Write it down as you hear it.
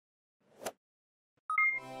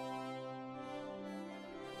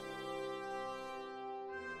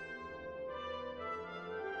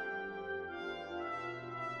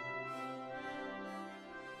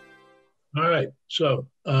All right, so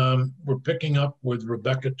we're picking up with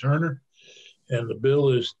Rebecca Turner, and the bill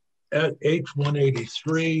is at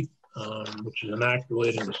H.183, which is an act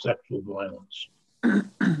relating to sexual violence.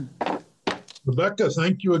 Rebecca,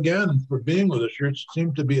 thank you again for being with us. You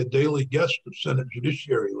seem to be a daily guest of Senate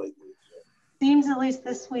Judiciary lately. Seems at least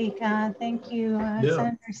this week. Thank you,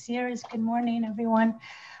 Senator Sears. Good morning, everyone.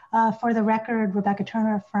 For the record, Rebecca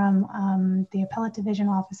Turner from the Appellate Division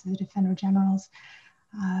Office of the Defender Generals.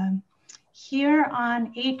 Here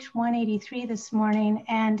on H.183 this morning,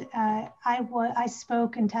 and I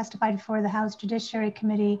spoke and testified before the House Judiciary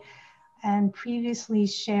Committee and previously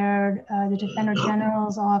shared the Defender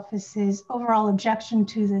General's Office's overall objection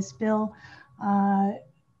to this bill. I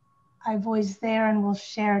voiced there and will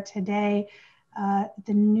share today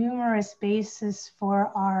the numerous bases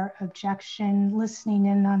for our objection. Listening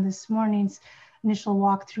in on this morning's initial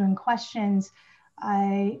walkthrough and questions,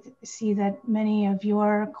 I see that many of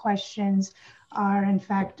your questions are in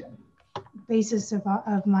fact basis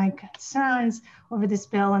of my concerns over this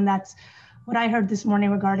bill, and that's what I heard this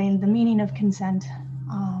morning regarding the meaning of consent.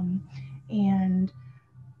 And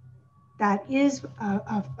that is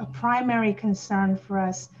a primary concern for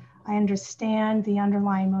us. I understand the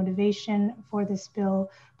underlying motivation for this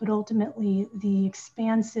bill, but ultimately the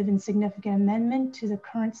expansive and significant amendment to the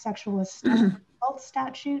current sexual assault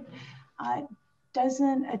statute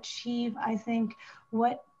doesn't achieve, I think,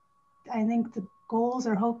 what I think the goals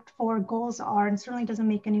or hoped for goals are, and certainly doesn't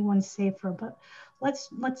make anyone safer. But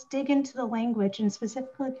let's dig into the language, and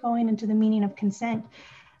specifically going into the meaning of consent.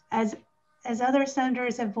 As other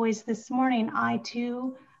senators have voiced this morning, I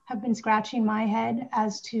too have been scratching my head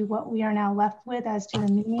as to what we are now left with as to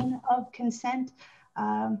the meaning of consent.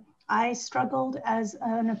 I struggled as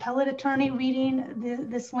an appellate attorney reading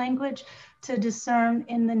this language to discern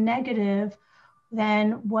in the negative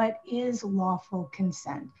then what is lawful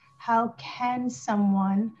consent. How can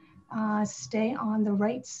someone stay on the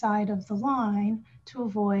right side of the line to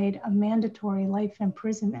avoid a mandatory life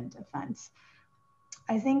imprisonment offense?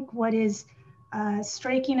 I think what is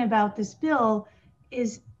striking about this bill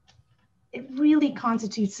is it really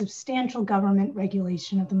constitutes substantial government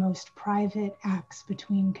regulation of the most private acts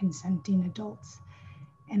between consenting adults.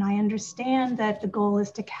 And I understand that the goal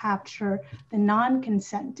is to capture the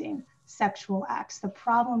non-consenting sexual acts. The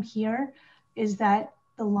problem here is that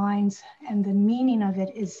the lines and the meaning of it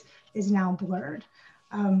is now blurred.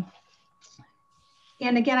 And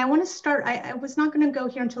again, I want to start, I was not going to go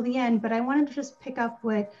here until the end, but I wanted to just pick up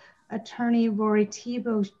what Attorney Rory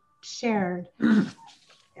Thibault shared.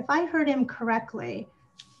 If I heard him correctly,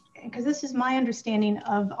 because this is my understanding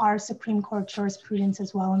of our Supreme Court jurisprudence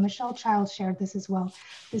as well, and Michelle Childs shared this as well,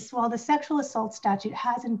 while the sexual assault statute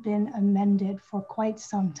hasn't been amended for quite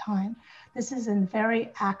some time, this is a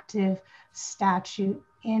very active statute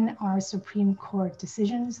in our Supreme Court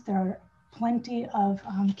decisions. There are plenty of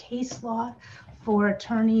case law for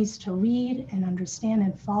attorneys to read and understand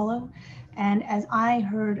and follow. And as I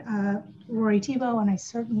heard Rory Thibault, and I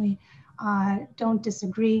certainly don't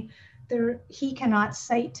disagree, he cannot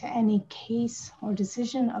cite to any case or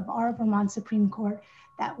decision of our Vermont Supreme Court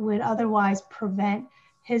that would otherwise prevent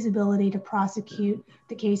his ability to prosecute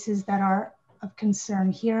the cases that are of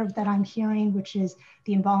concern here that I'm hearing, which is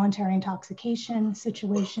the involuntary intoxication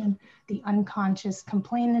situation, the unconscious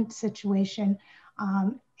complainant situation.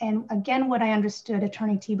 And again, what I understood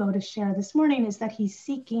Attorney Thibault to share this morning is that he's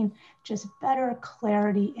seeking just better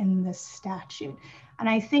clarity in the statute. And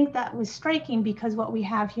I think that was striking because what we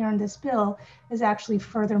have here in this bill is actually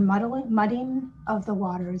further mudding of the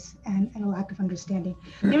waters and a lack of understanding.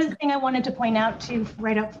 The other thing I wanted to point out too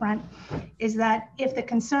right up front is that if the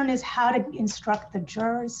concern is how to instruct the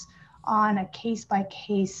jurors on a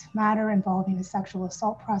case-by-case matter involving a sexual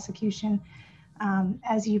assault prosecution,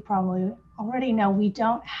 as you probably already know, we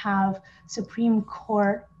don't have Supreme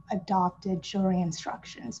Court adopted jury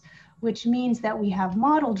instructions, which means that we have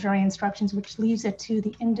model jury instructions, which leaves it to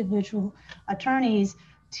the individual attorneys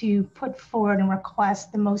to put forward and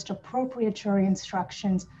request the most appropriate jury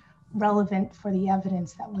instructions relevant for the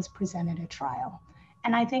evidence that was presented at trial.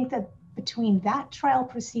 And I think that between that trial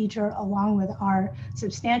procedure, along with our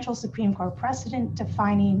substantial Supreme Court precedent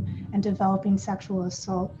defining and developing sexual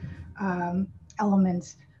assault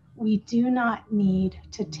elements, we do not need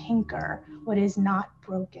to tinker what is not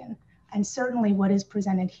broken. And certainly what is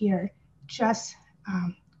presented here just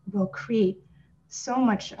will create so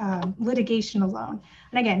much litigation alone.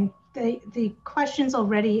 And again, the questions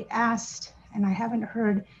already asked, and I haven't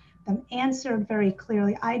heard them answered very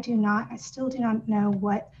clearly. I still do not know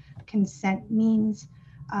what consent means.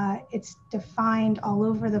 It's defined all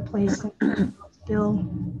over the place in the bill,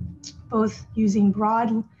 both using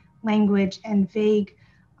broad language and vague,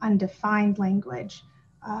 undefined language.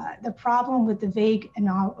 The problem with the vague and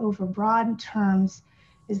overbroad terms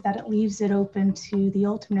is that it leaves it open to the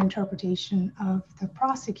ultimate interpretation of the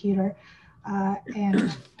prosecutor.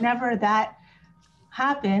 And whenever that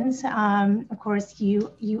happens, of course,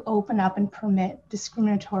 you open up and permit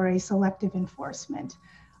discriminatory selective enforcement.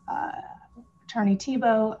 Attorney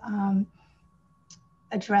Thibault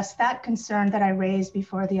addressed that concern that I raised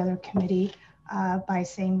before the other committee by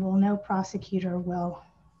saying, well, no prosecutor will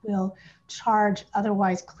charge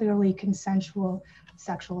otherwise clearly consensual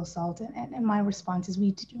sexual assault. And my response is,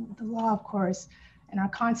 we do the law, of course, and our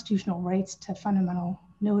constitutional rights to fundamental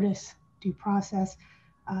notice, due process,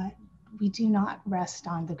 we do not rest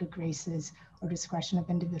on the good graces or discretion of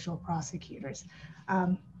individual prosecutors.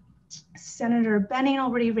 Senator Benning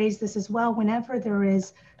already raised this as well. Whenever there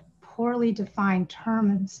is poorly defined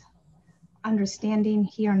terms, understanding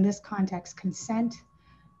here in this context, consent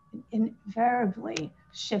invariably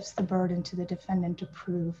shifts the burden to the defendant to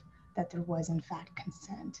prove that there was in fact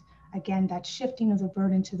consent. Again, that shifting of the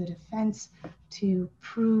burden to the defense to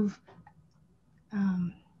prove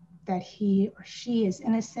that he or she is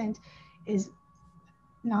innocent is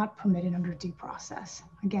not permitted under due process.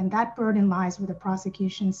 Again, that burden lies with the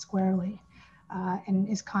prosecution squarely and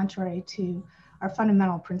is contrary to our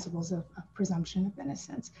fundamental principles of presumption of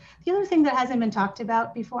innocence. The other thing that hasn't been talked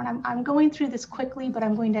about before, and I'm going through this quickly, but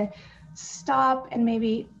I'm going to stop and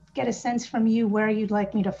maybe get a sense from you where you'd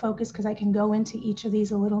like me to focus, because I can go into each of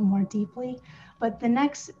these a little more deeply. But the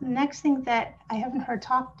next thing that I haven't heard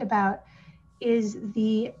talked about is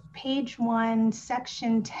the page 1,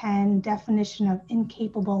 section 10 definition of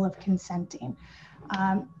incapable of consenting.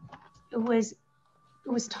 It was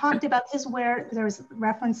talked about. This is where there's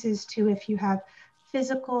references to if you have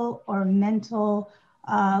physical or mental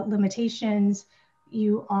limitations,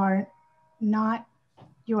 you are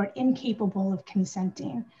incapable of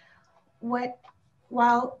consenting.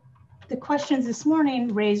 While the questions this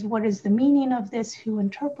morning raised what is the meaning of this, who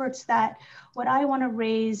interprets that, what I want to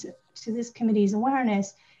raise to this committee's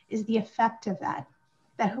awareness is the effect of that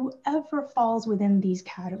whoever falls within these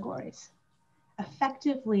categories,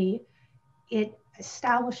 effectively, it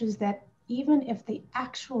establishes that even if they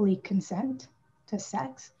actually consent to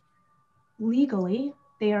sex, legally,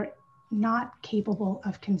 they are not capable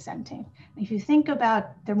of consenting. If you think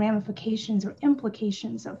about the ramifications or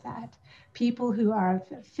implications of that, people who are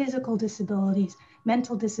physical disabilities,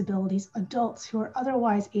 mental disabilities, adults who are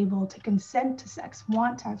otherwise able to consent to sex,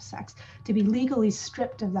 want to have sex, to be legally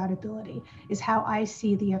stripped of that ability is how I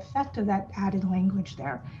see the effect of that added language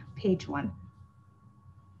there, page 1.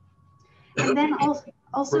 And then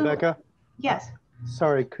also Rebecca? Yes.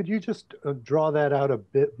 Sorry, could you just draw that out a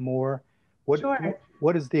bit more? Sure.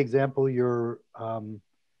 What is the example you're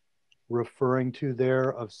referring to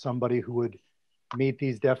there of somebody who would meet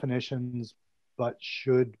these definitions but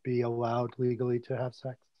should be allowed legally to have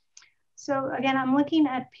sex? So again, I'm looking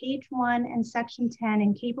at page 1 and section 10,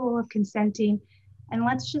 incapable of consenting. And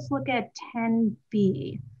let's just look at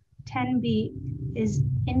 10B. 10B is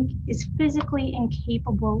physically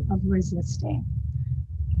incapable of resisting.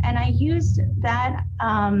 And I used that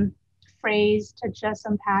phrase to just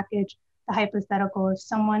unpackage the hypothetical of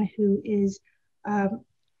someone who is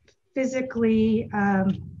physically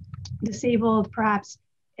disabled, perhaps,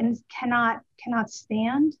 and cannot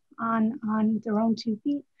stand on their own 2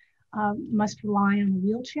 feet, must rely on a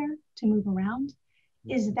wheelchair to move around.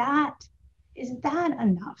 Is that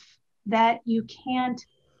enough that you can't,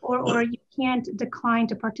 or you can't decline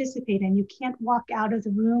to participate in? You can't walk out of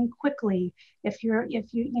the room quickly if your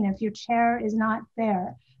chair is not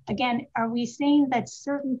there. Again, are we saying that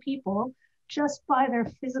certain people, just by their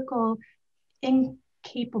physical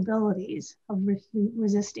incapabilities of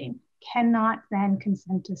resisting, cannot then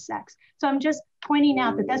consent to sex? So I'm just pointing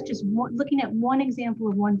out that that's just looking at one example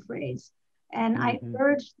of one phrase. And I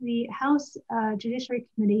urge the House Judiciary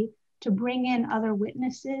Committee to bring in other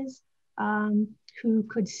witnesses who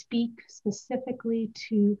could speak specifically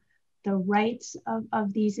to the rights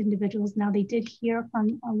of these individuals. Now, they did hear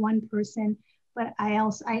from one person, but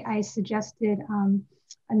I suggested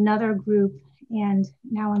another group, and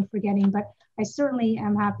now I'm forgetting, but I certainly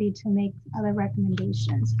am happy to make other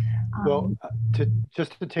recommendations. Well,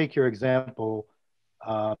 just to take your example,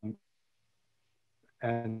 and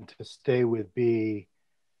to stay with B,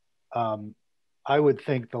 I would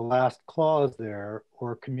think the last clause there,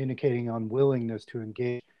 or communicating unwillingness to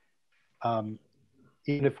engage,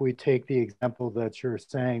 even if we take the example that you're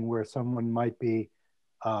saying where someone might be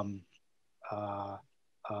a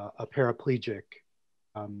paraplegic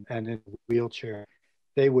and in a wheelchair,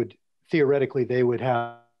 theoretically, they would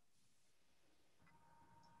have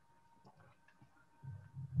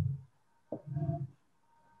Oh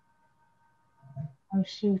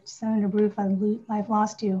shoot, Senator Roof, I've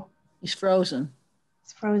lost you. He's frozen.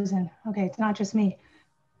 It's frozen. Okay, it's not just me.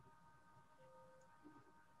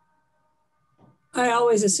 I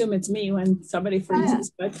always assume it's me when somebody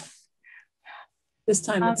freezes, but this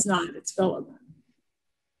time it's not, it's Philip.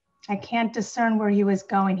 I can't discern where he was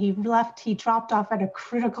going. He dropped off at a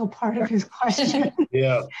critical part of his question.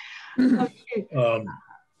 Yeah. Okay.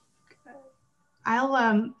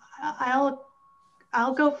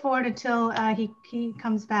 I'll go forward until he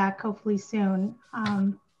comes back, hopefully soon.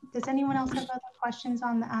 Does anyone else have other questions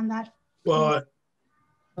on that? Well,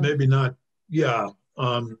 maybe not. Yeah.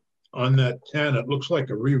 On that 10, it looks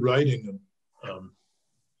like a rewriting of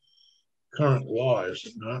current law, is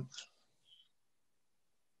it not?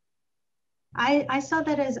 I saw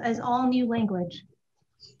that as all new language.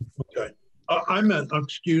 Okay. I meant,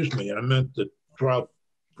 excuse me, I meant the trial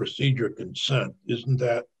procedure consent. Isn't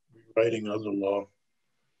that rewriting other law?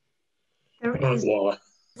 Current law.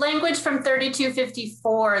 Language from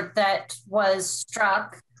 3254 that was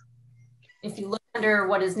struck. If you look under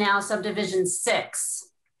what is now subdivision 6,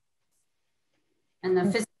 and the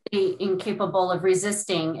physically incapable of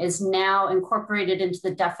resisting is now incorporated into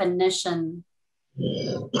the definition,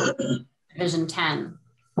 division 10.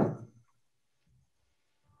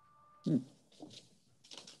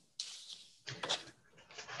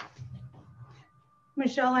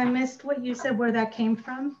 Michelle, I missed what you said, where that came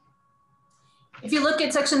from. If you look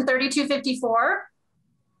at section 3254,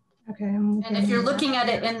 okay, and if you're looking at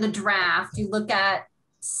it in the draft, you look at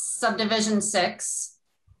subdivision 6,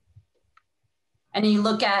 and you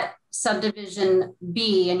look at subdivision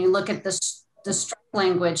B, and you look at the struck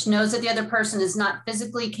language, knows that the other person is not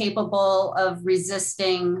physically capable of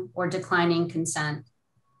resisting or declining consent.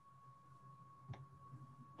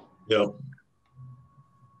 Yeah.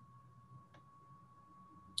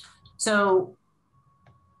 So,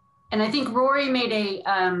 and I think Rory made a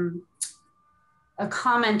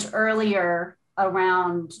comment earlier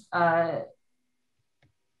around, I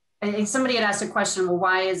think somebody had asked a question, well,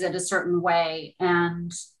 why is it a certain way?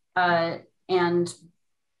 And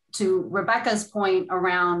to Rebecca's point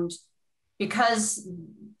around, because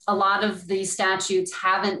a lot of these statutes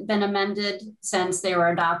haven't been amended since they were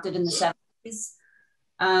adopted in the 70s.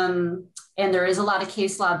 And there is a lot of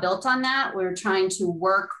case law built on that. We're trying to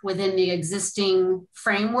work within the existing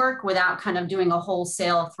framework without kind of doing a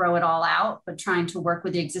wholesale throw it all out, but trying to work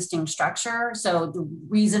with the existing structure. So the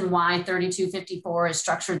reason why 3254 is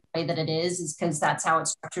structured the way that it is because that's how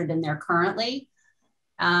it's structured in there currently.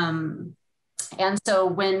 And so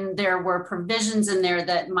when there were provisions in there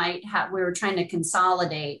that might have, we were trying to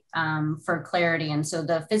consolidate for clarity. And so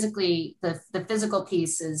the physical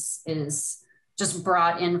piece is just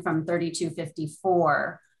brought in from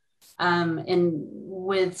 3254. And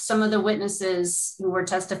with some of the witnesses who were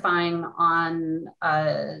testifying on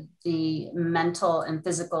the mental and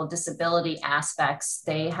physical disability aspects,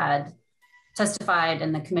 they had testified,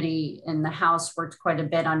 and the committee in the House worked quite a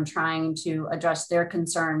bit on trying to address their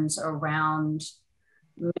concerns around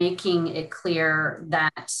making it clear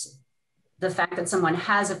that the fact that someone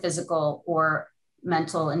has a physical or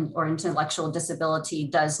mental or intellectual disability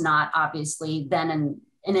does not obviously then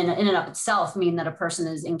in and of itself mean that a person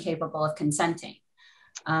is incapable of consenting.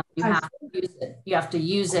 You have to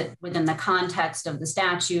use it within the context of the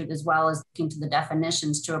statute, as well as looking to the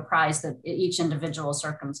definitions to apprise each individual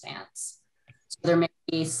circumstance. So there may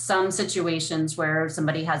be some situations where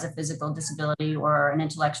somebody has a physical disability or an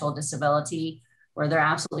intellectual disability where they're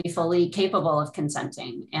absolutely fully capable of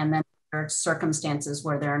consenting, and then there are circumstances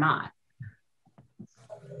where they're not.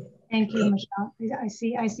 Thank you, Michelle.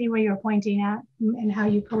 I see where you're pointing at and how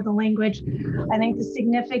you pull the language. I think the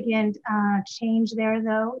significant change there,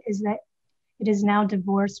 though, is that it is now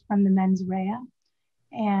divorced from the mens rea.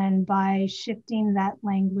 And by shifting that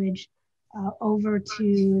language over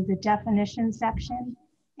to the definition section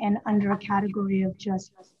and under a category of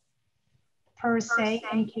just per se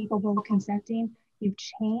incapable of consenting, you've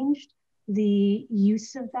changed the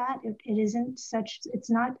use of that. It isn't such, it's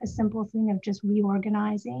not a simple thing of just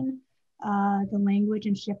reorganizing the language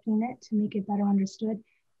and shifting it to make it better understood.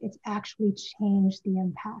 It's actually changed the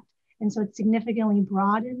impact. And so it's significantly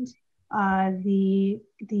broadened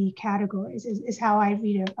the categories is how I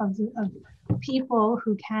read it, of people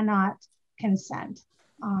who cannot consent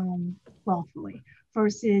lawfully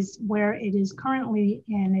versus where it is currently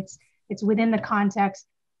in, it's within the context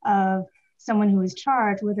of someone who is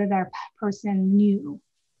charged, whether that person knew,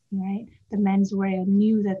 right? The mens rea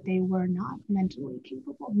knew that they were not mentally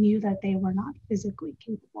capable, knew that they were not physically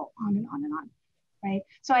capable, on and on and on, right?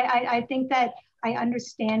 So I think that I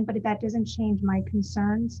understand, but that doesn't change my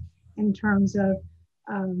concerns in terms of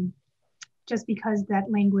just because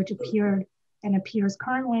that language appeared and appears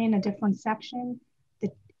currently in a different section,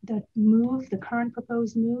 the current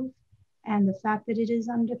proposed move, and the fact that it is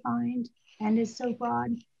undefined and is so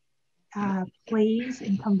broad, plays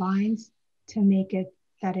and combines to make it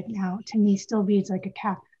that it now, to me, still reads like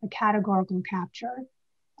a categorical capture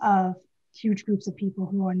of huge groups of people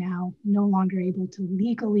who are now no longer able to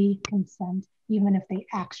legally consent, even if they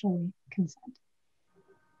actually consent.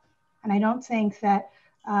 And I don't think that,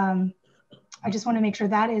 I just want to make sure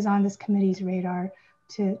that is on this committee's radar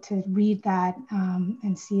to read that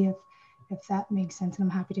and see if that makes sense. And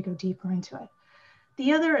I'm happy to go deeper into it.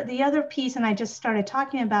 The other piece, and I just started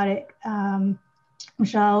talking about it,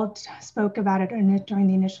 Michelle spoke about it during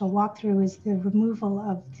the initial walkthrough, is the removal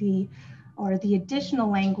of the additional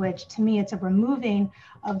language. To me, it's a removing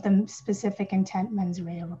of the specific intent mens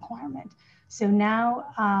rea requirement. So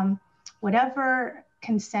now, whatever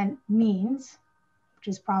consent means, which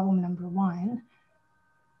is problem number one,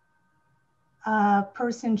 a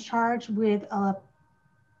person charged with a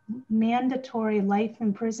mandatory life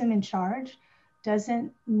imprisonment charge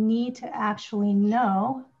doesn't need to actually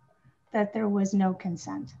know that there was no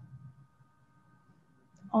consent.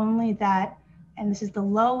 Only that, and this is the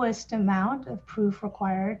lowest amount of proof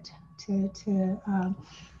required to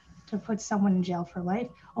put someone in jail for life,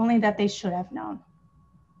 only that they should have known.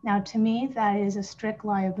 Now, to me, that is a strict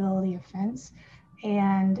liability offense.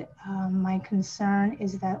 And my concern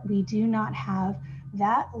is that we do not have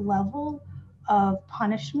that level of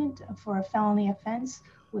punishment for a felony offense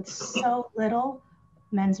with so little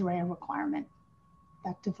mens rea requirement,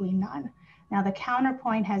 effectively none. Now, the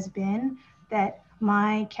counterpoint has been that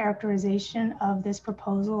my characterization of this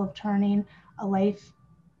proposal of turning a life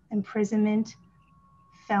imprisonment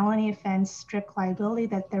felony offense strict liability,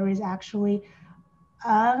 that there is actually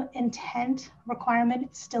intent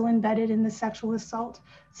requirement still embedded in the sexual assault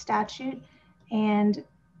statute. And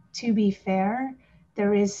to be fair,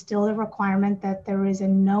 there is still a requirement that there is a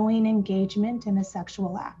knowing engagement in a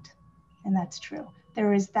sexual act. And that's true.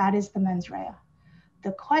 That is the mens rea.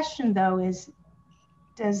 The question though is,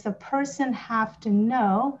 does the person have to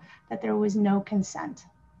know that there was no consent?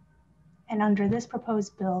 And under this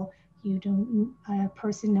proposed bill, a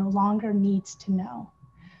person no longer needs to know.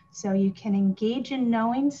 So you can engage in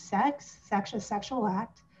knowing sexual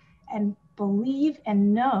act, and believe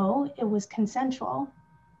and know it was consensual,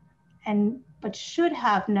 but should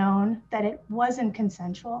have known that it wasn't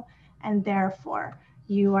consensual, and therefore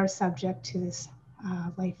you are subject to this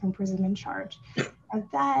life imprisonment charge. And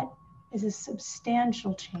that is a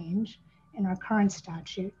substantial change in our current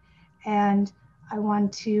statute. And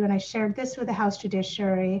I shared this with the House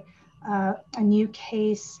Judiciary, a new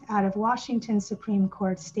case out of Washington Supreme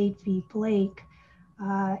Court, State v. Blake,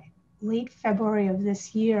 late February of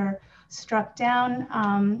this year, struck down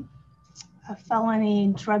a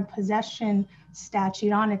felony drug possession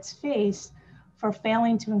statute on its face for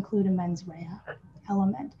failing to include a mens rea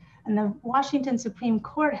element. And the Washington Supreme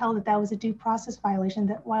Court held that that was a due process violation,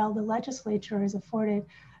 that while the legislature is afforded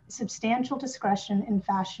substantial discretion in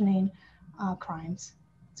fashioning crimes,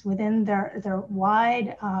 it's within their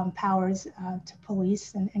wide powers to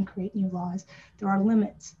police and create new laws, there are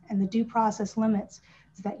limits. And the due process limits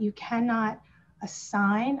is that you cannot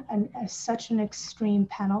assign such an extreme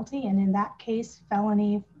penalty. And in that case,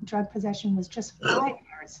 felony drug possession was just 5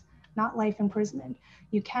 years, not life imprisonment.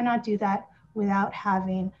 You cannot do that without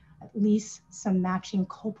having at least some matching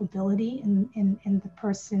culpability in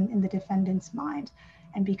the defendant's mind.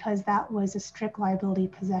 And because that was a strict liability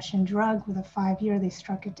possession drug with a 5-year, they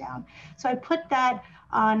struck it down. So I put that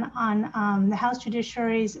on the House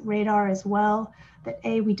Judiciary's radar as well, that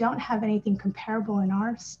we don't have anything comparable in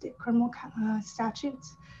our criminal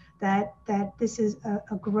statutes, that this is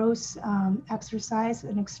a gross exercise,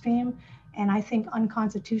 an extreme, and I think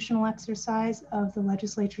unconstitutional exercise of the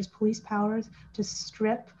legislature's police powers to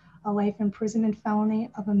strip a life imprisonment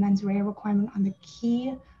felony of a mens rea requirement on the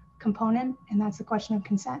key component, and that's the question of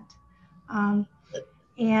consent. I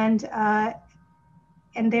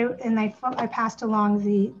passed along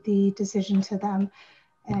the decision to them,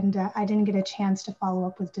 and I didn't get a chance to follow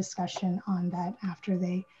up with discussion on that after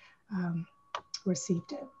they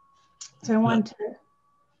received it. So I wanted to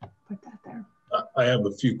put that there. I have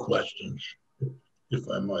a few questions, if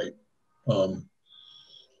I might.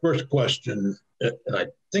 First question, and I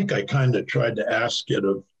think I kind of tried to ask it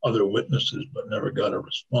of other witnesses, but never got a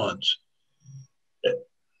response.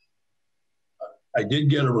 I did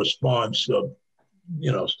get a response of,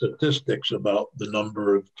 statistics about the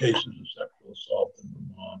number of cases of sexual assault in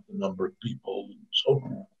Vermont, the number of people, and so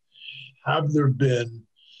forth. Have there been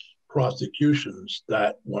prosecutions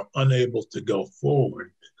that were unable to go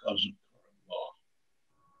forward because of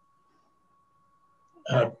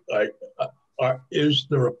current law. Is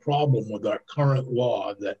there a problem with our current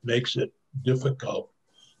law that makes it difficult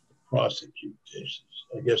to prosecute cases?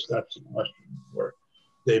 I guess that's a question for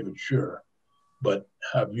David Sure. But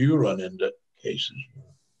have you run into cases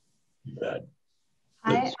where you've had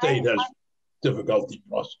the state has difficulty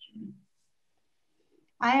prosecuting?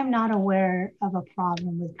 I am not aware of a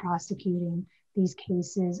problem with prosecuting these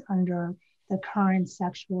cases under the current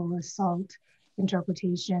sexual assault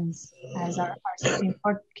interpretations as our Supreme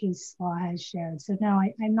Court case law has shared. So no,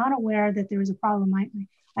 I'm not aware that there is a problem.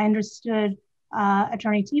 I understood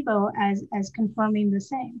Attorney Tebow as confirming the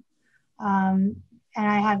same. And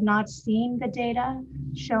I have not seen the data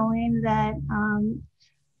showing that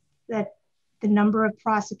that the number of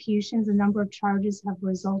prosecutions, the number of charges have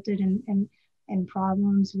resulted in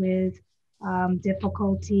problems with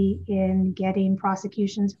difficulty in getting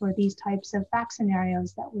prosecutions for these types of fact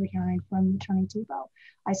scenarios that we're hearing from Attorney Tebow.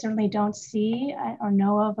 I certainly don't see or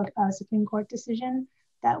know of a Supreme Court decision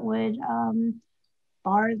that would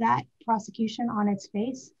bar that prosecution on its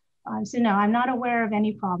face. So no, I'm not aware of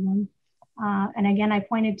any problem. And again, I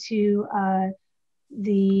pointed to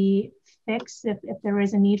the fix, if there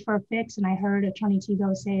is a need for a fix, and I heard Attorney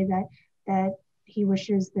Tebow say that he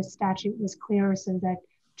wishes the statute was clearer so that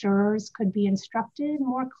jurors could be instructed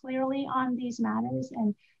more clearly on these matters.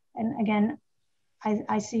 And again,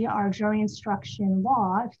 I see our jury instruction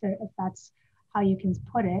law, if that's how you can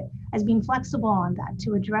put it, as being flexible on that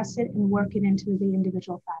to address it and work it into the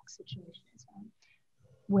individual fact situations.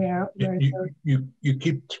 Where you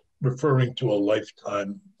keep referring to a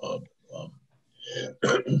lifetime of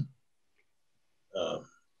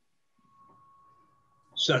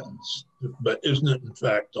sentence, but isn't it in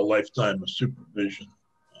fact a lifetime of supervision?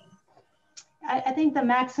 I think the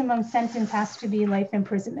maximum sentence has to be life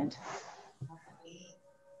imprisonment.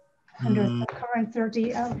 Under the current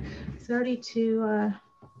 32.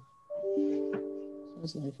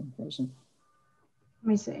 Says life in prison. Let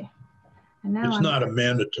me see. And now it's not a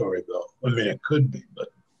mandatory though. I mean, it could be, but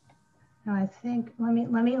no, I think let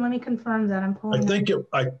me confirm that. I'm pulling.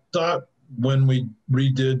 I thought when we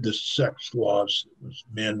redid the sex laws, it was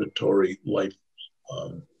mandatory life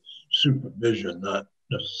supervision, not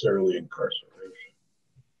necessarily incarceration.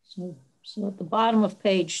 So at the bottom of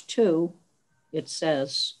page 2, it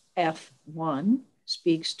says F1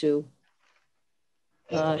 speaks to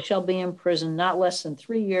shall be in prison not less than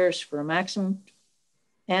 3 years for a maximum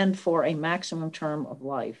and for a maximum term of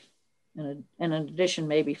life. And in addition,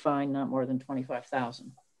 may be fined not more than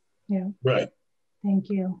 $25,000. Yeah. Right. Thank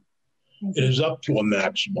you. It is up to a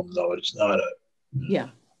maximum, though. It's not a. Yeah.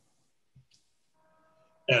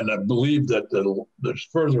 And I believe that there's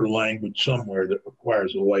further language somewhere that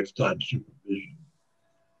requires a lifetime supervision.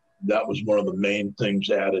 That was one of the main things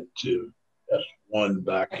added to S1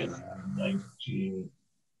 back in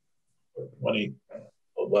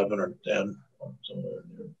 2011 or 10, somewhere in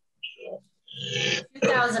there. So.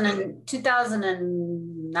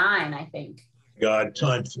 2009, I think. God,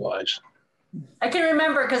 time flies. I can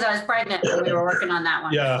remember because I was pregnant when we were working on that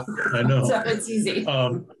one. Yeah, I know. So it's easy.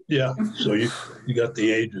 Yeah, so you got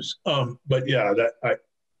the ages. But yeah, that I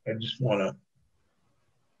just want to.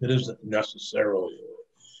 It isn't necessarily.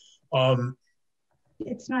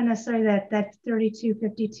 It's not necessarily that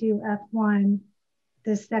 3252 F1.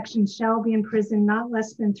 This section shall be in prison not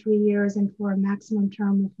less than 3 years and for a maximum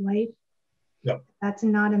term of life. Yep. That's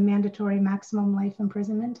not a mandatory maximum life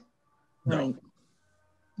imprisonment. No.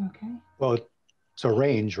 Okay. Well, it's a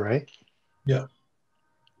range, right? Yeah.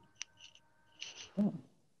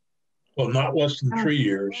 Well, not less than 3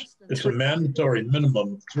 years. It's a mandatory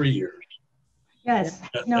minimum of 3 years. Yes.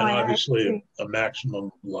 And obviously a maximum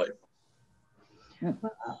of life. Well,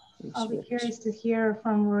 I'll be curious to hear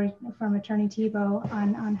from Attorney Tebow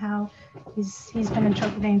on how he's been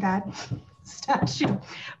interpreting that statute,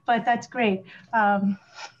 but that's great.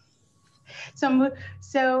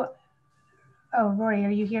 Oh, Rory, are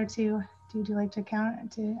you here too? Would you like to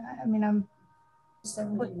count? I mean, I'm.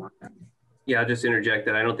 Yeah, I'll just interject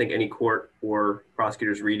that I don't think any court or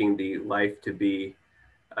prosecutors reading the life to be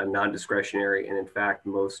non-discretionary, and in fact,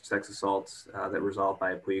 most sex assaults that resolve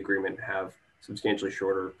by a plea agreement have substantially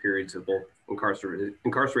shorter periods of both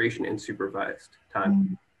incarceration and supervised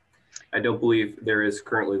time. I don't believe there is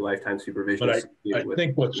currently lifetime supervision. But I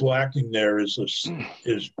think what's lacking there is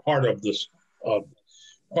part of this,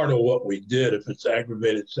 part of what we did. If it's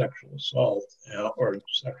aggravated sexual assault or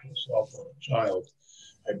sexual assault on a child,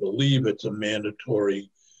 I believe it's a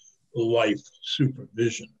mandatory life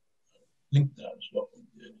supervision. I think that's what we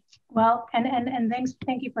did. Well, and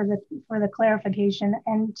thank you for the clarification.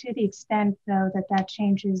 And to the extent though that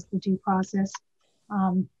changes the due process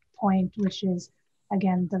point, which is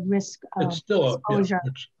again the risk of it's still exposure,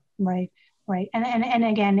 right? And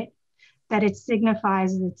again, that it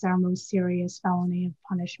signifies that it's our most serious felony of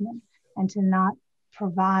punishment, and to not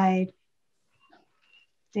provide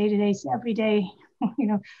day-to-day, everyday,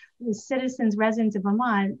 the citizens, residents of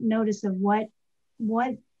Vermont notice of what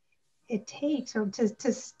it takes, or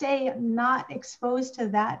to stay not exposed to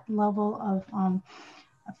that level of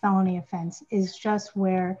a felony offense is just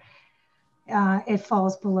where it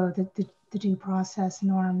falls below the due process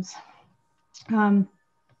norms.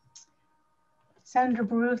 Senator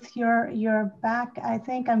Baruth, you're back. I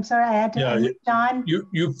think. I'm sorry, I had to. Yeah, Don.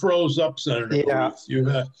 You froze up, Senator Baruth. You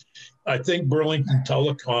had. I think Burlington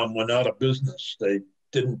Telecom went out of business. They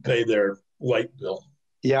didn't pay their light bill.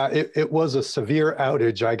 Yeah, it was a severe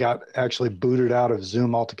outage. I got actually booted out of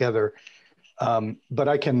Zoom altogether. But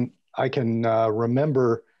I can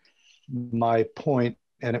remember my point,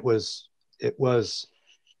 and it was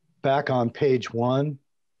back on page 1,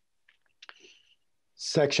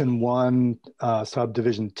 section 1,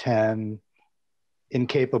 subdivision 10,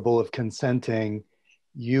 incapable of consenting.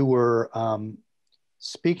 You were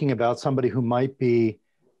speaking about somebody who might be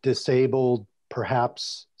disabled,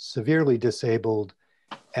 perhaps severely disabled,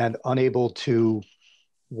 and unable to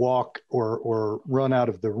walk or run out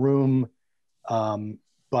of the room,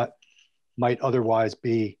 but might otherwise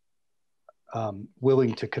be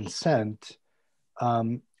willing to consent.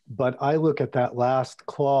 But I look at that last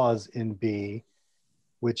clause in B,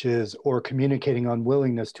 which is, or communicating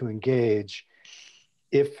unwillingness to engage.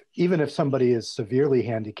 Even if somebody is severely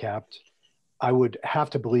handicapped, I would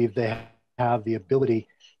have to believe they have the ability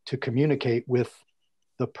to communicate with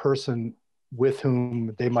the person with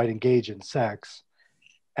whom they might engage in sex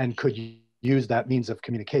and could use that means of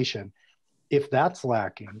communication. If that's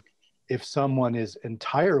lacking, if someone is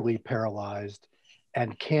entirely paralyzed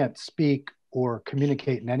and can't speak or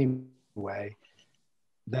communicate in any way,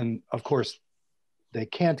 then of course they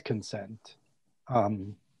can't consent.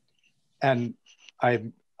 And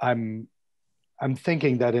I'm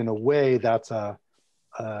thinking that in a way that's a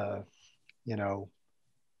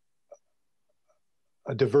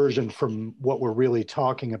diversion from what we're really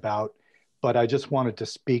talking about. But I just wanted to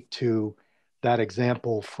speak to that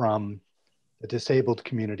example from the disabled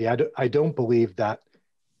community. I don't believe that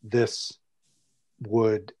this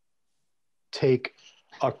would take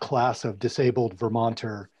a class of disabled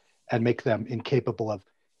Vermonter and make them incapable of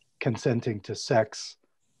consenting to sex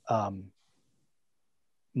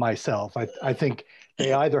myself. I think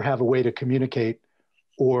they either have a way to communicate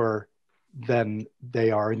or then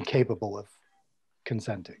they are incapable of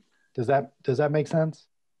consenting. Does that make sense,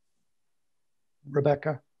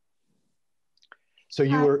 Rebecca? So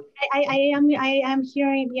you were. I am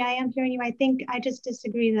hearing. Yeah, I am hearing you. I think I just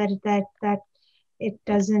disagree that it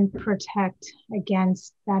doesn't protect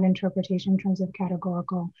against that interpretation in terms of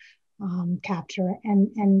categorical capture,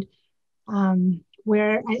 and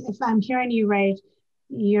where if I'm hearing you right,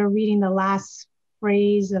 you're reading the last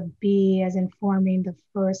phrase of B as informing the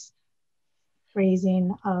first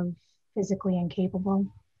phrasing of physically incapable.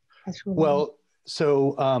 Well,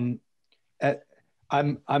 so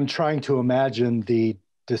I'm trying to imagine the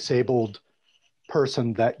disabled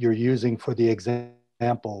person that you're using for the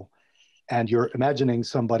example, and you're imagining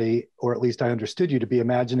somebody, or at least I understood you to be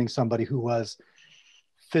imagining somebody who was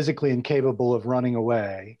physically incapable of running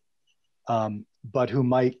away, but who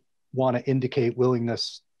might want to indicate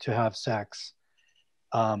willingness to have sex.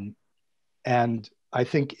 And I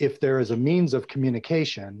think if there is a means of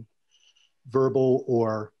communication, verbal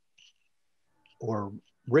or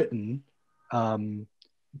written,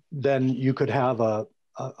 then you could have a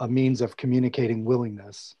means of communicating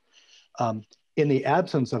willingness. In the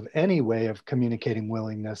absence of any way of communicating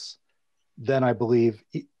willingness, then I believe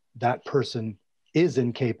that person is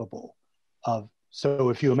incapable of. So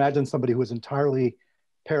if you imagine somebody who is entirely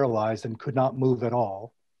paralyzed and could not move at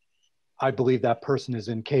all, I believe that person is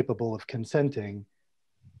incapable of consenting,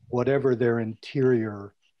 whatever their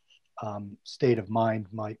interior state of mind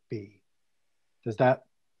might be. Does that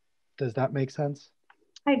make sense?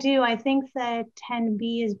 I do. I think that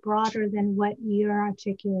 10B is broader than what you're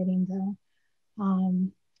articulating, though.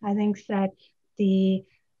 I think that the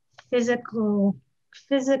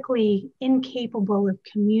physically incapable of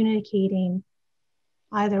communicating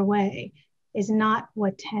either way is not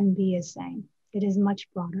what 10B is saying. It is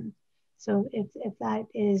much broader. So if that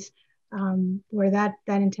is where that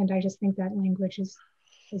intent, I just think that language is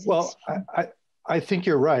well, I think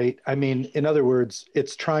you're right. I mean, in other words,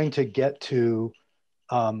 it's trying to get to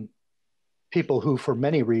people who, for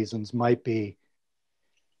many reasons, might be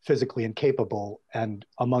physically incapable, and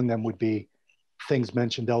among them would be things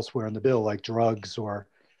mentioned elsewhere in the bill, like drugs or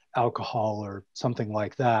alcohol or something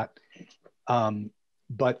like that.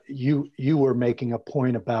 But you were making a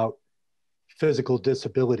point about physical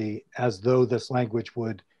disability as though this language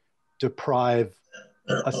would deprive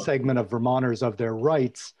a segment of Vermonters of their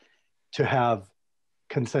rights to have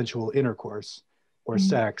consensual intercourse or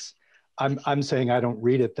sex. I'm saying I don't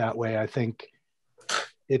read it that way. I think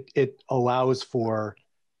it allows for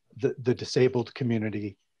the disabled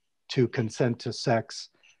community to consent to sex,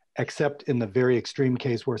 except in the very extreme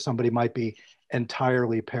case where somebody might be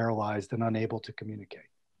entirely paralyzed and unable to communicate.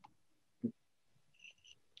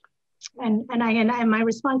 And my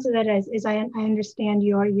response to that is I understand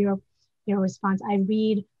your response. I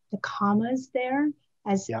read the commas there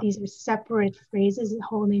as these are separate phrases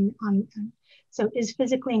holding on. So is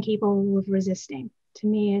physically incapable of resisting, to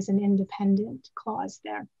me, is an independent clause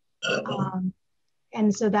there.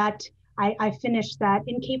 And so that I finished that.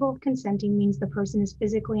 Incapable of consenting means the person is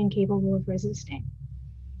physically incapable of resisting.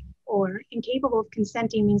 Or incapable of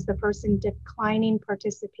consenting means the person declining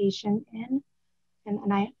participation in.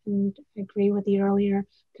 And I agree with the earlier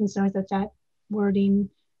concerns that wording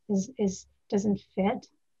doesn't fit,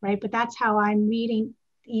 right? But that's how I'm reading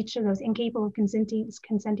each of those. Incapable of consenting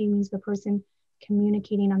means the person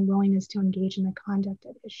communicating unwillingness to engage in the conduct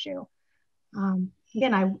of issue.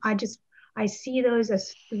 Again, I see those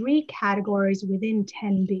as 3 categories within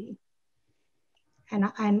 10B.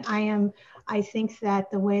 And I think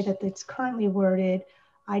that the way that it's currently worded,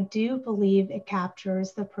 I do believe it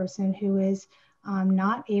captures the person who is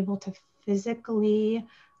not able to physically,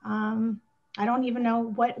 I don't even know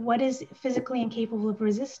what is physically incapable of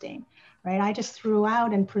resisting, right? I just threw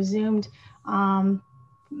out and presumed,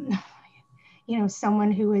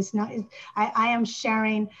 someone who is not, I am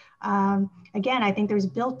sharing, again, I think there's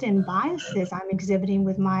built-in biases I'm exhibiting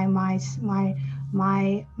with my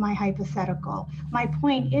hypothetical. My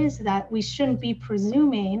point is that we shouldn't be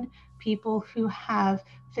presuming people who have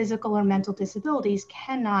physical or mental disabilities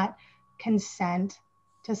cannot consent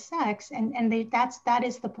to sex, and that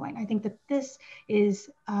is the point. I think that this is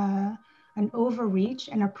an overreach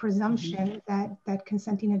and a presumption that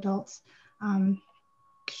consenting adults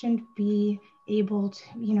shouldn't be able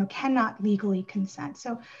to, cannot legally consent.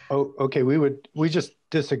 So, okay, we just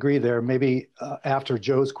disagree there. Maybe after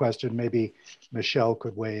Joe's question, maybe Michelle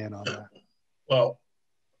could weigh in on that. Well,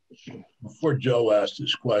 before Joe asked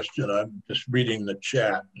his question, I'm just reading the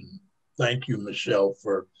chat. And thank you, Michelle,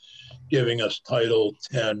 for giving us Title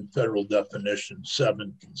 10 Federal Definition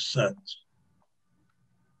 7 consent.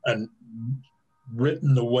 And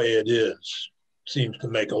written the way it is seems to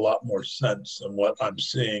make a lot more sense than what I'm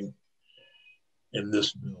seeing in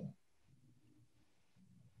this bill.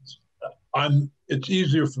 It's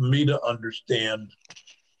easier for me to understand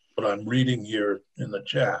what I'm reading here in the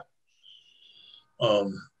chat.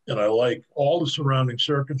 And I like all the surrounding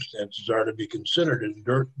circumstances are to be considered in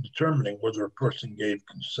determining whether a person gave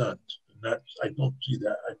consent. And I don't see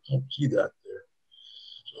that there.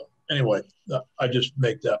 So anyway, I just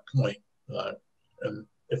make that point. And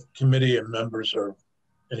if committee and members or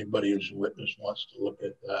anybody who's a witness wants to look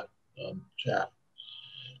at that chat.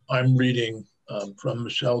 I'm reading from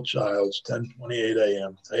Michelle Childs, 10:28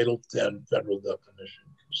 a.m., Title 10 Federal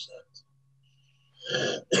Definition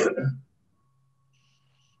Consent.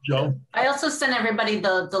 Joe? I also sent everybody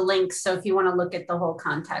the link, so if you want to look at the whole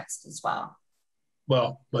context as well.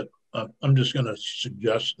 Well, but I'm just going to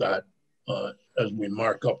suggest that as we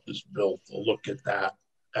mark up this bill, to look at that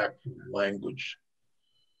actual language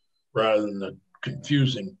rather than the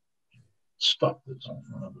confusing stuff that's in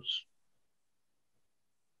front of us.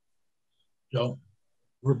 Joe?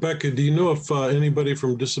 Rebecca, do you know if anybody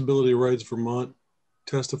from Disability Rights Vermont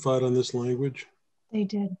testified on this language? They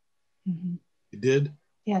did. Mm-hmm. They did?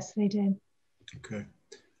 Yes, they did. Okay.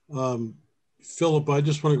 Philip, I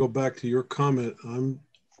just want to go back to your comment.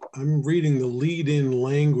 I'm reading the lead-in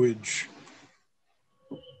language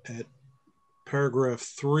at paragraph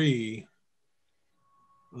 3.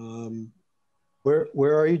 Where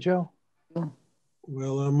are you, Joe?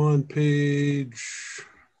 Well, I'm on page,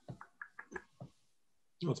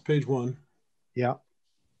 it's page 1. Yeah.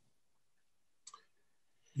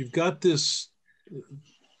 You've got this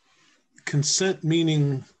consent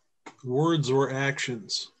meaning words or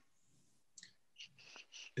actions.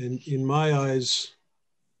 And in my eyes,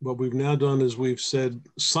 what we've now done is we've said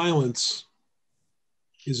silence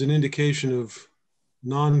is an indication of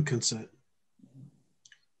non-consent.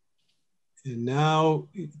 And now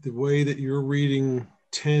the way that you're reading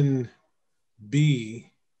 10B,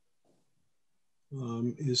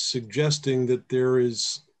 is suggesting that there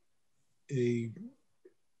is a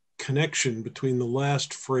connection between the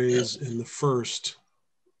last phrase and the first.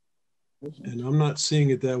 And I'm not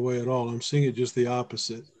seeing it that way at all. I'm seeing it just the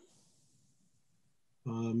opposite.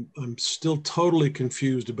 I'm still totally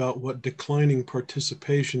confused about what declining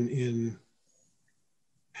participation in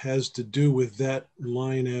has to do with that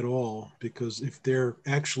line at all, because if they're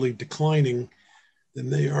actually declining, then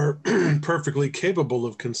they are perfectly capable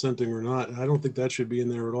of consenting or not. I don't think that should be in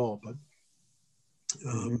there at all. But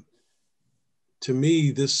to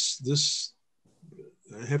me, this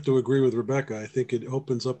I have to agree with Rebecca. I think it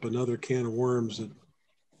opens up another can of worms that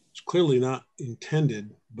it's clearly not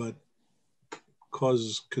intended, but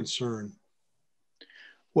causes concern.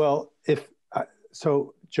 Well,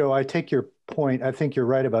 so Joe, I take your point. I think you're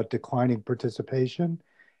right about declining participation.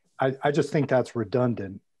 I just think that's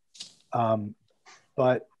redundant.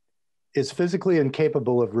 But is physically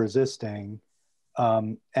incapable of resisting,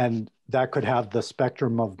 and that could have the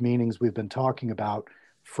spectrum of meanings we've been talking about,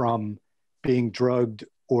 from being drugged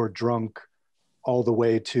or drunk all the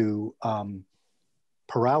way to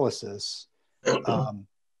paralysis,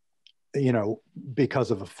 you know,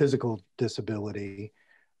 because of a physical disability.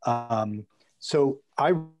 So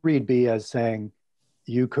I read B as saying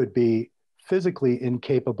you could be physically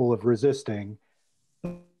incapable of resisting,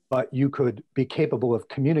 but you could be capable of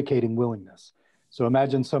communicating willingness. So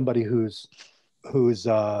imagine somebody who's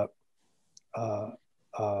paraplegic.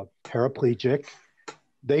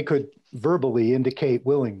 They could verbally indicate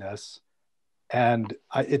willingness, and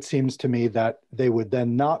it seems to me that they would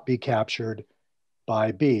then not be captured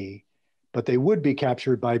by B, but they would be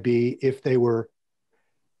captured by B if they were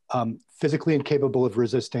physically incapable of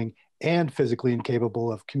resisting and physically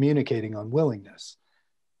incapable of communicating unwillingness.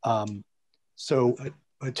 So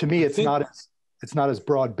to me, it's not as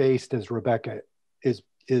broad-based as Rebecca is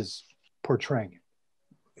portraying it.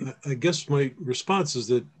 I guess my response is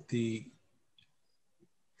that the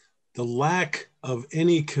lack of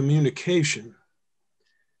any communication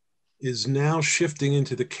is now shifting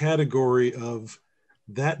into the category of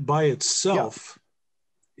that by itself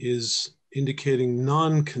is indicating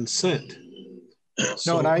non-consent.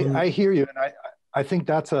 No, and I hear you, and I think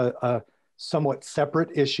that's a somewhat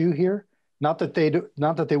separate issue here. Not that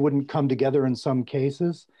they wouldn't come together in some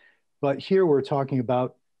cases, but here we're talking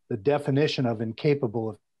about the definition of incapable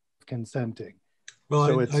of consenting. Well,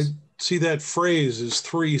 so I see that phrase as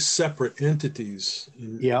three separate entities.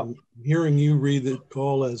 And hearing you read it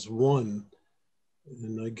all as one,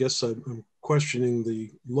 and I guess I'm questioning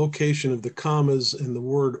the location of the commas, and the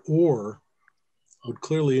word "or" would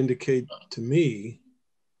clearly indicate to me,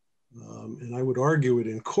 and I would argue it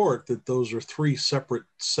in court, that those are three separate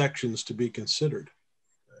sections to be considered.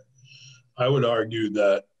 I would argue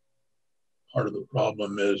that part of the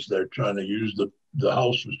problem is they're trying to use the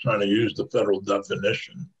House was trying to use the federal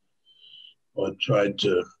definition, but tried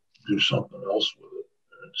to do something else with it.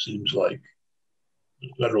 And it seems like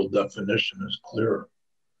the federal definition is clearer.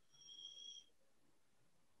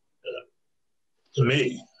 To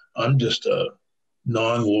me, I'm just a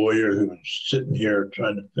non-lawyer who's sitting here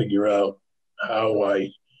trying to figure out how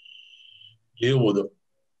I deal with a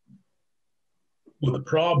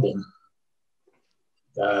problem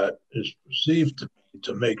that is perceived to me,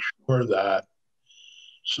 to make sure that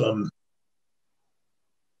some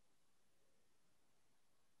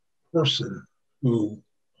person who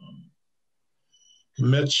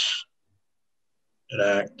commits an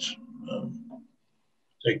act,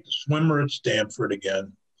 take the swimmer at Stanford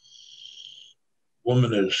again,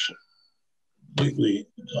 woman is completely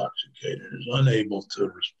intoxicated, is unable to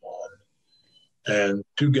respond, and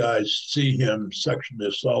two guys see him sexually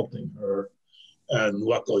assaulting her, and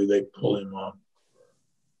luckily they pull him off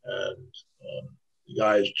her. And the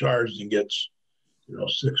guy is charged and gets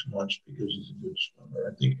 6 months because he's a good swimmer.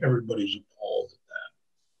 I think everybody's appalled at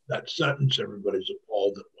that sentence. Everybody's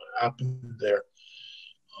appalled at what happened there.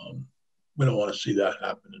 We don't want to see that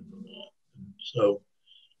happen in Vermont. And so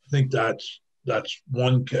I think that's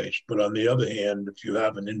one case. But on the other hand, if you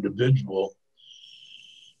have an individual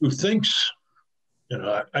who thinks,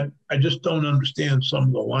 I just don't understand some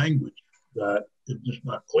of the language that is just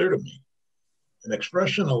not clear to me. An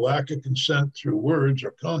expression of lack of consent through words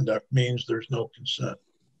or conduct means there's no consent.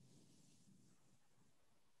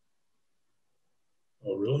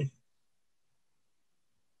 Oh, really?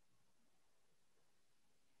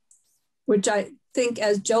 Which I think,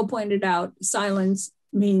 as Joe pointed out, silence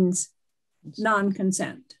means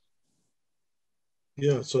non-consent.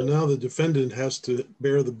 Yeah, so now the defendant has to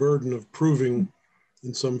bear the burden of proving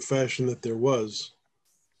in some fashion that there was.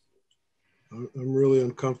 I'm really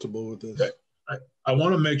uncomfortable with this. Okay. I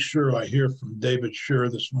want to make sure I hear from David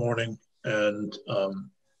Scher this morning and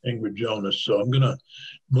Ingrid Jonas. So I'm going to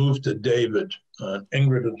move to David.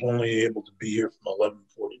 Ingrid is only able to be here from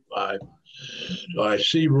 11:45. So I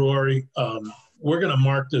see Rory. We're going to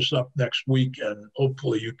mark this up next week, and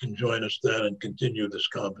hopefully you can join us then and continue this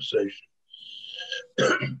conversation.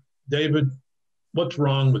 David, what's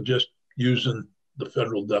wrong with just using the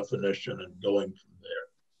federal definition and going from there?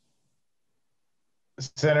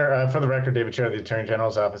 Senator, for the record, David Scher of the Attorney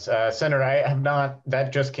General's office. Senator, I have not,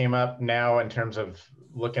 that just came up now in terms of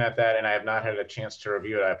looking at that, and I have not had a chance to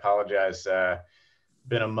review it. I apologize.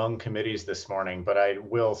 Been among committees this morning, but I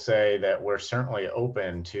will say that we're certainly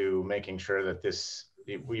open to making sure that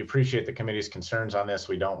we appreciate the committee's concerns on this.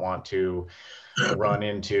 We don't want to run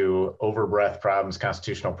into overbreadth problems,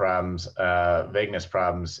 constitutional problems, vagueness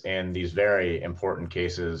problems in these very important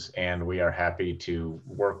cases, and we are happy to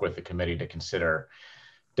work with the committee to consider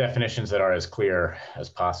definitions that are as clear as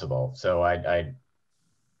possible. So I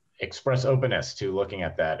express openness to looking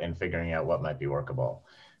at that and figuring out what might be workable.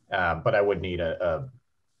 But I would need a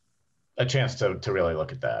chance to really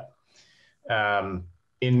look at that.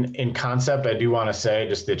 In concept, I do want to say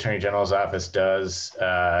just the Attorney General's office does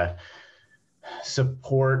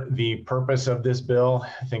support the purpose of this bill.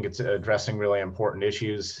 I think it's addressing really important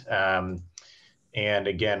issues. And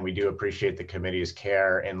again, we do appreciate the committee's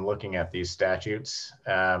care in looking at these statutes.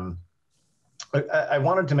 I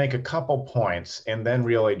wanted to make a couple points and then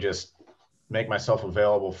really just make myself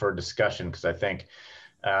available for discussion, because I think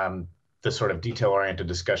the sort of detail-oriented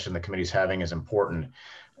discussion the committee's having is important.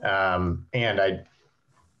 And I,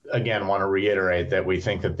 again, want to reiterate that we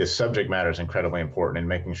think that this subject matter is incredibly important in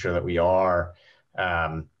making sure that we are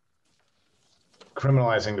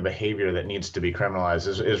criminalizing the behavior that needs to be criminalized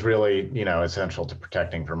is really, essential to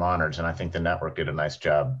protecting Vermonters. And I think the network did a nice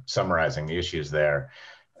job summarizing the issues there.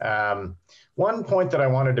 One point that I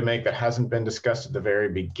wanted to make that hasn't been discussed at the very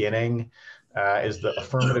beginning is the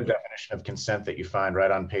affirmative definition of consent that you find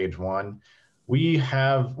right on page 1. We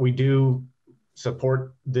do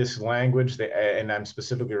support this language, and I'm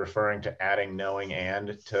specifically referring to adding knowing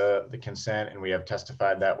and to the consent, and we have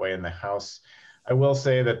testified that way in the House. I will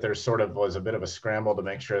say that there sort of was a bit of a scramble to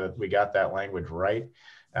make sure that we got that language right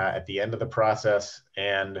at the end of the process.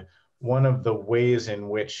 And one of the ways in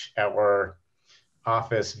which our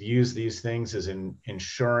office views these things is in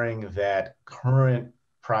ensuring that current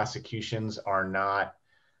prosecutions are not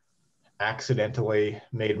accidentally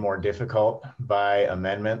made more difficult by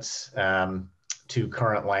amendments to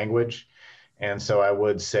current language. And so I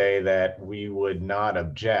would say that we would not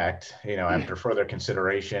object, after further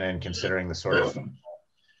consideration and considering the sort of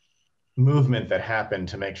movement that happened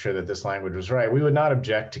to make sure that this language was right, we would not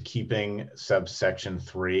object to keeping subsection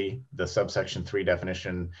 3, the subsection 3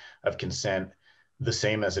 definition of consent, the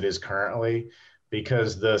same as it is currently,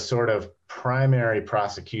 because the sort of primary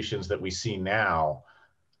prosecutions that we see now,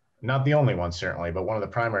 not the only one certainly, but one of the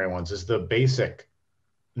primary ones is the basic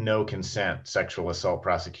no consent sexual assault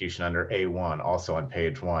prosecution under A1, also on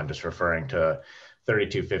page 1, just referring to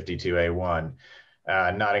 3252A1,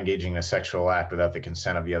 not engaging in a sexual act without the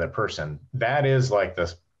consent of the other person. That is like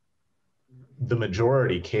the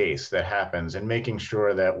majority case that happens, and making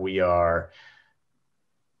sure that we are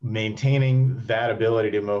maintaining that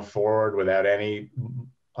ability to move forward without any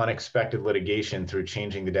unexpected litigation through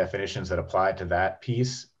changing the definitions that apply to that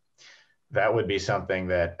piece. That would be something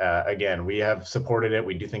that, again, we have supported it.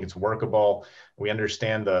 We do think it's workable. We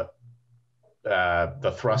understand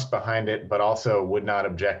the thrust behind it, but also would not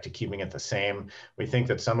object to keeping it the same. We think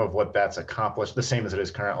that some of what that's accomplished, the same as it is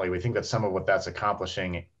currently, we think that some of what that's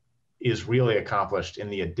accomplishing is really accomplished in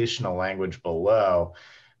the additional language below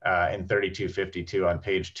in 3252 on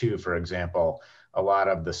page 2, for example. A lot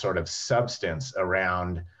of the sort of substance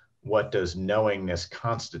around what does knowingness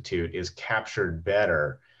constitute is captured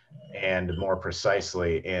better and more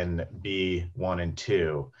precisely in B1 and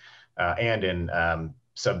 2 and in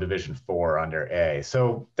subdivision 4 under A.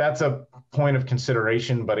 So that's a point of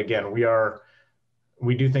consideration, but again,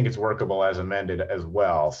 we do think it's workable as amended as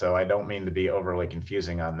well. So I don't mean to be overly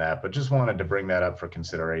confusing on that, but just wanted to bring that up for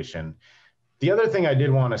consideration. The other thing I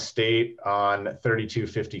did want to state on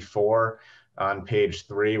 3254 on page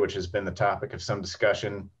 3, which has been the topic of some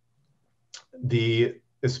discussion,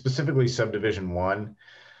 specifically subdivision 1,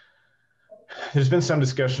 there's been some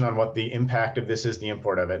discussion on what the impact of this is, the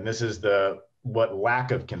import of it, and this is what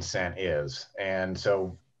lack of consent is. And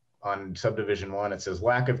so on subdivision 1, it says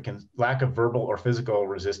lack of verbal or physical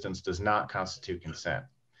resistance does not constitute consent.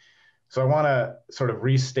 So I want to sort of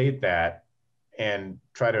restate that and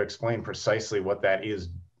try to explain precisely what that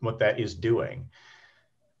is doing.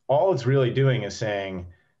 All it's really doing is saying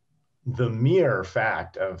the mere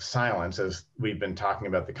fact of silence, as we've been talking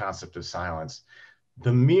about the concept of silence,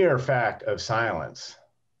 the mere fact of silence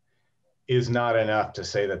is not enough to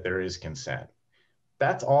say that there is consent.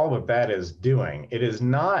 That's all that that is doing. It is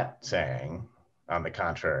not saying, on the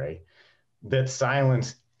contrary, that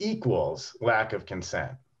silence equals lack of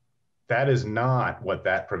consent. That is not what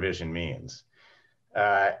that provision means.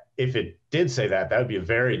 If it did say that, that would be a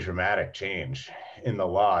very dramatic change in the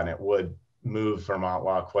law, and it would move Vermont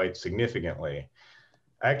law quite significantly.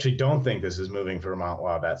 I actually don't think this is moving Vermont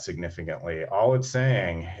law that significantly. All it's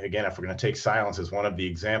saying, again, if we're going to take silence as one of the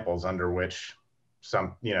examples under which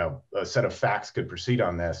some, a set of facts could proceed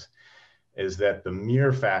on this, is that the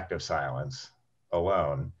mere fact of silence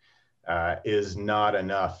alone is not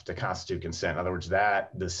enough to constitute consent. In other words,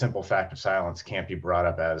 that the simple fact of silence can't be brought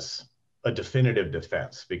up as a definitive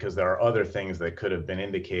defense, because there are other things that could have been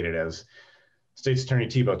indicated, as State's Attorney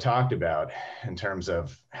Thibault talked about, in terms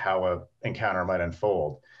of how an encounter might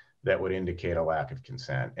unfold that would indicate a lack of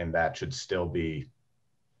consent. And that should still be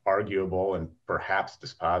arguable and perhaps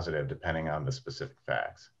dispositive, depending on the specific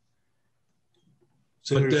facts.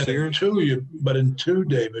 But in two,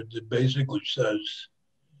 David, it basically says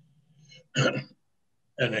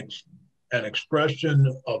an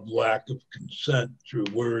expression of lack of consent through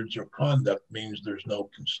words or conduct means there's no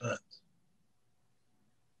consent.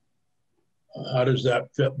 How does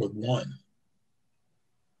that fit with one?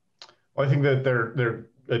 Well, I think that they're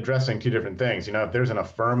addressing two different things. If there's an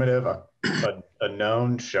affirmative, a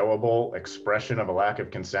known, showable expression of a lack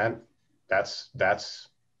of consent, that's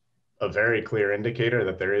a very clear indicator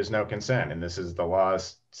that there is no consent. And this is the law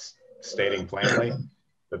stating plainly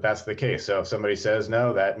that that's the case. So if somebody says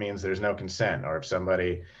no, that means there's no consent. Or if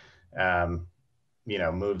somebody,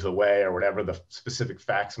 moves away, or whatever the specific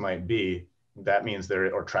facts might be, that means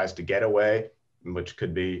or tries to get away, which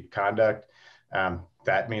could be conduct,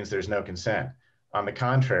 that means there's no consent. On the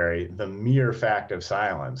contrary, the mere fact of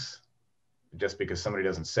silence, just because somebody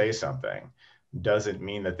doesn't say something, doesn't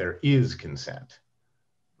mean that there is consent.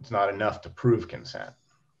 It's not enough to prove consent.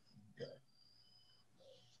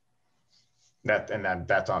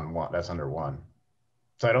 That's on one. That's under one.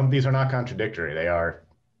 So these are not contradictory. They are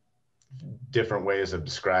different ways of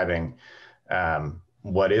describing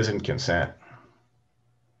what isn't consent.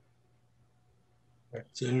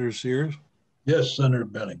 Senator Sears? Yes, Senator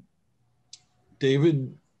Benning.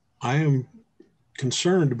 David, I am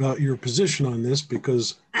concerned about your position on this,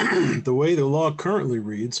 because the way the law currently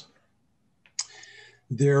reads,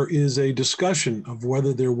 there is a discussion of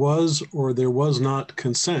whether there was or there was not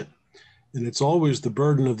consent. And it's always the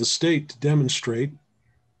burden of the state to demonstrate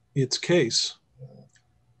its case.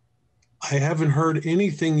 I haven't heard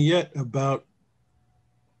anything yet about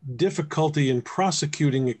difficulty in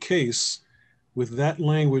prosecuting a case with that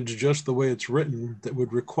language just the way it's written that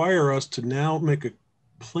would require us to now make a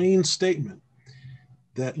plain statement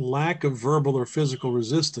that lack of verbal or physical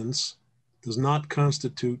resistance does not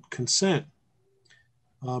constitute consent.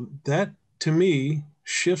 That, to me,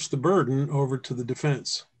 shifts the burden over to the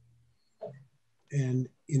defense. And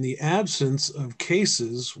in the absence of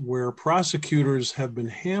cases where prosecutors have been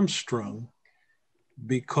hamstrung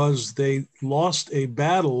because they lost a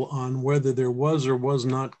battle on whether there was or was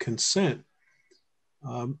not consent,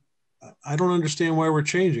 I don't understand why we're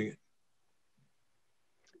changing it.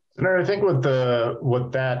 Senator, I think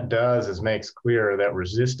what that does is makes clear that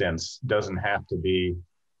resistance doesn't have to be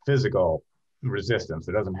physical resistance.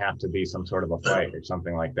 There doesn't have to be some sort of a fight or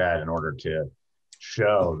something like that in order to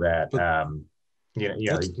show that, I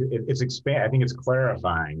think it's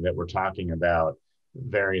clarifying that we're talking about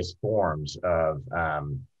various forms of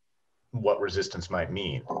what resistance might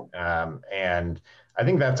mean. And I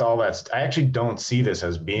think that's all I actually don't see this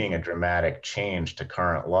as being a dramatic change to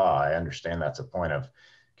current law. I understand that's a point of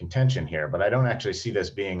contention here, but I don't actually see this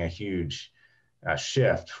being a huge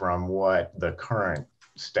shift from what the current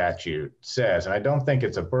statute says. And I don't think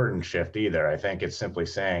it's a burden shift either. I think it's simply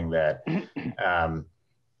saying that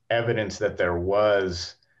evidence that there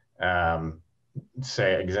was, again,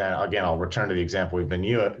 I'll return to the example we've been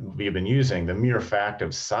using, the mere fact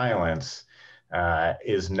of silence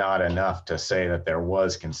is not enough to say that there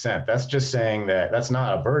was consent. That's just saying that that's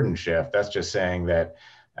not a burden shift. That's just saying that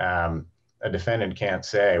a defendant can't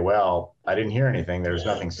say, well, I didn't hear anything, there was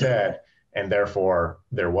nothing said, and therefore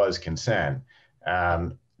there was consent.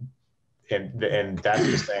 And that's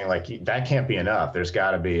just saying, like, that can't be enough. There's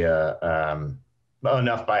got to be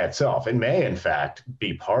enough by itself. It may, in fact,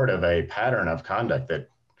 be part of a pattern of conduct that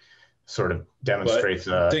sort of demonstrates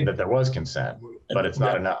that there was consent, but it's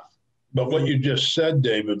not enough. But what you just said,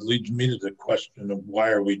 David, leads me to the question of why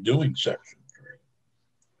are we doing Section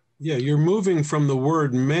 3? Yeah, you're moving from the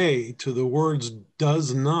word may to the words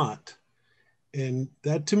does not. And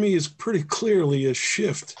that to me is pretty clearly a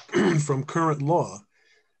shift from current law.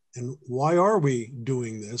 And why are we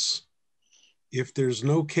doing this if there's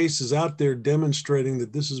no cases out there demonstrating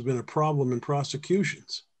that this has been a problem in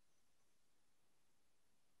prosecutions?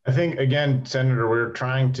 I think, again, Senator, we are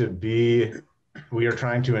trying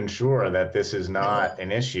to ensure that this is not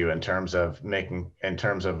an issue in terms of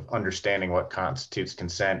understanding what constitutes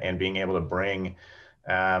consent and being able to bring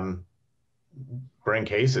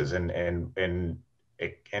cases and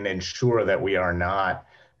ensure that we are not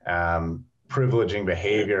privileging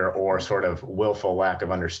behavior or sort of willful lack of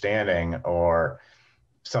understanding or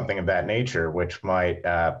something of that nature, which might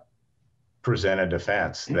present a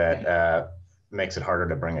defense that makes it harder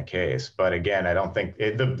to bring a case. But again, I don't think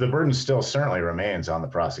the burden still certainly remains on the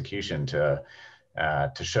prosecution to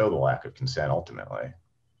show the lack of consent ultimately.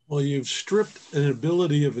 Well, you've stripped an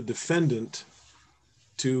ability of a defendant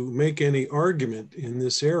to make any argument in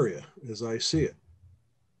this area, as I see it.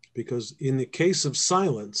 Because in the case of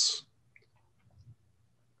silence,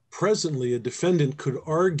 presently a defendant could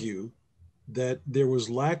argue that there was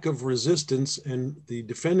lack of resistance and the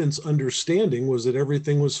defendant's understanding was that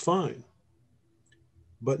everything was fine.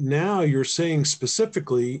 But now you're saying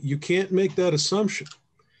specifically you can't make that assumption.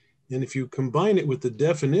 And if you combine it with the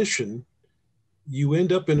definition, you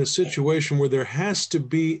end up in a situation where there has to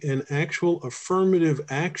be an actual affirmative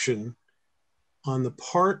action on the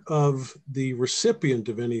part of the recipient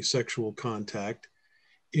of any sexual contact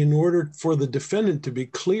in order for the defendant to be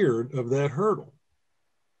cleared of that hurdle.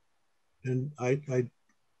 And I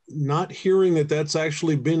not hearing that that's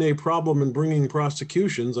actually been a problem in bringing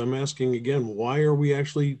prosecutions, I'm asking again, why are we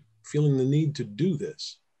actually feeling the need to do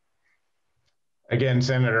this? Again,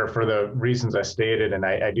 Senator, for the reasons I stated, and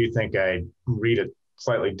I do think I read it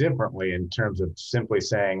slightly differently in terms of simply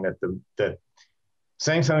saying that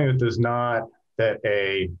saying something that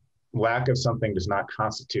a lack of something does not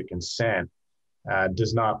constitute consent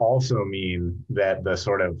does not also mean that the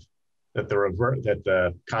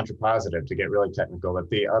contrapositive, to get really technical, that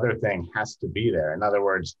the other thing has to be there. In other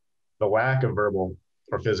words, the lack of verbal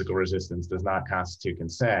or physical resistance does not constitute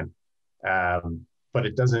consent. But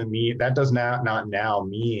it doesn't mean that does not now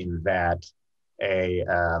mean that a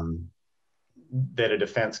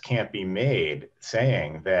defense can't be made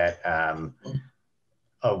saying that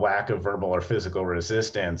a lack of verbal or physical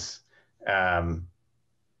resistance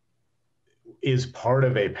is part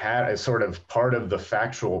of sort of part of the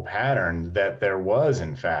factual pattern that there was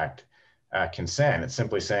in fact consent. It's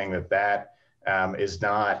simply saying that is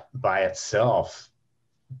not by itself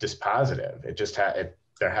dispositive. It just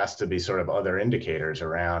there has to be sort of other indicators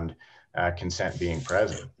around consent being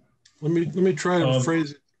present. Let me try to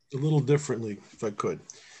phrase it a little differently, if I could.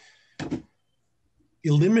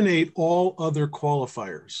 Eliminate all other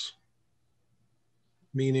qualifiers,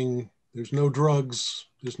 meaning there's no drugs,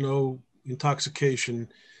 there's no intoxication,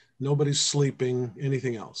 nobody's sleeping,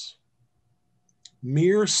 anything else.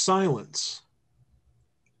 Mere silence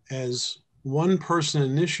as one person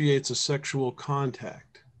initiates a sexual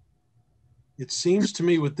contact, it seems to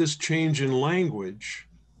me with this change in language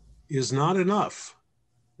is not enough.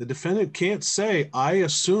 The defendant can't say, I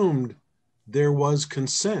assumed there was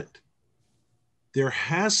consent. There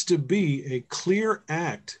has to be a clear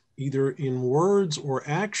act, either in words or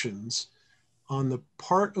actions, on the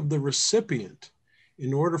part of the recipient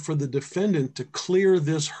in order for the defendant to clear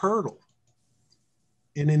this hurdle.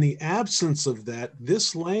 And in the absence of that,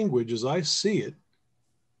 this language, as I see it,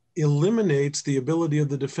 eliminates the ability of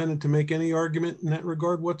the defendant to make any argument in that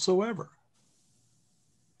regard whatsoever.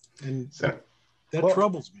 And that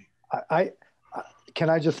troubles me. Can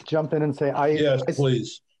I just jump in and say, yes,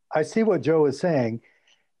 please. I see what Joe is saying.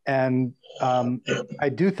 And I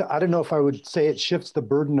don't know if I would say it shifts the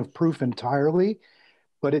burden of proof entirely,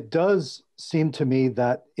 but it does seem to me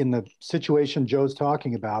that in the situation Joe's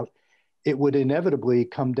talking about, it would inevitably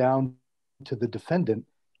come down to the defendant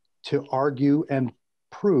to argue and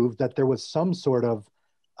prove that there was some sort of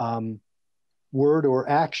word or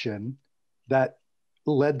action that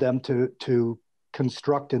led them to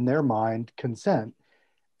construct in their mind consent.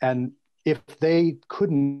 And if they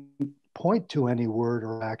couldn't point to any word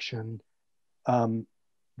or action, then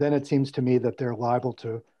it seems to me that they're liable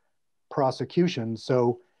to prosecution.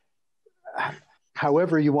 So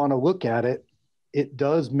however you want to look at it, it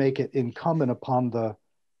does make it incumbent upon the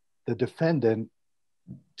defendant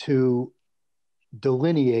to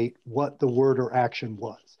delineate what the word or action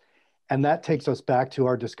was. And that takes us back to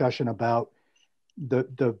our discussion about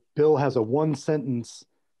the bill has a one sentence,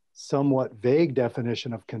 somewhat vague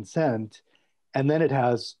definition of consent, and then it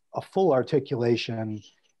has a full articulation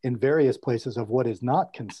in various places of what is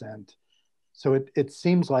not consent. So it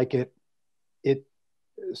seems like it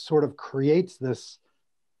sort of creates this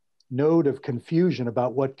node of confusion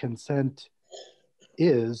about what consent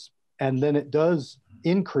is, and then it does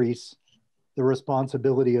increase the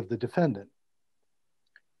responsibility of the defendant.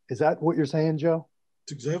 Is that what you're saying, Joe?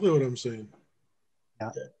 That's exactly what I'm saying.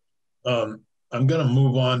 Yeah. I'm going to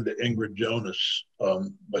move on to Ingrid Jonas,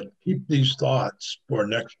 but keep these thoughts for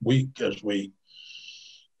next week as we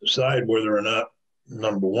decide whether or not,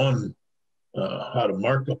 number one, how to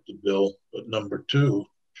mark up the bill, but number two,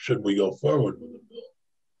 should we go forward with the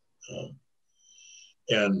bill?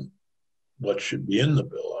 And what should be in the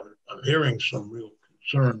bill? I'm hearing some real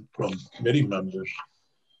concern from committee members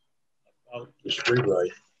about this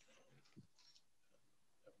rewrite,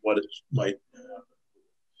 what it might happen.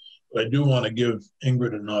 But I do want to give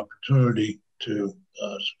Ingrid an opportunity to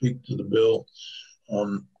speak to the bill,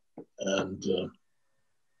 and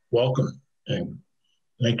welcome. And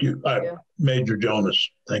thank you. Major Jonas,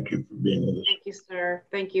 thank you for being with us. Thank you, sir.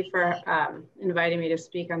 Thank you for inviting me to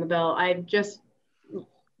speak on the bill. I've just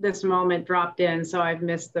this moment dropped in, so I've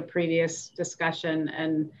missed the previous discussion.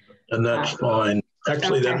 And that's fine.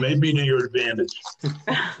 Actually, okay. That may be to your advantage.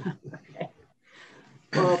 Okay.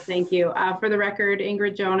 Well, thank you. For the record,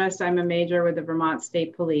 Ingrid Jonas, I'm a major with the Vermont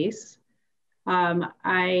State Police.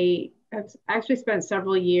 I have actually spent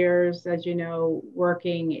several years, as you know,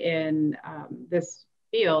 working in this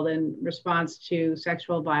field in response to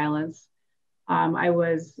sexual violence. I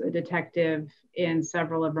was a detective in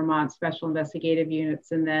several of Vermont's special investigative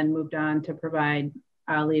units, and then moved on to provide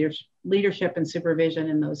leadership and supervision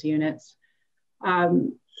in those units.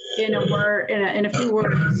 In a few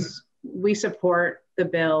words, we support the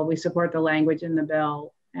bill. We support the language in the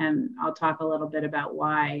bill, and I'll talk a little bit about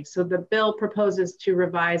why. So the bill proposes to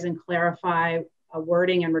revise and clarify a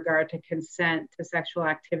wording in regard to consent to sexual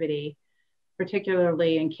activity,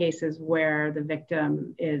 particularly in cases where the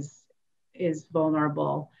victim is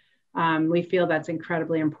vulnerable. We feel that's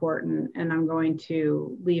incredibly important, and I'm going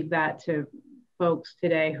to leave that to folks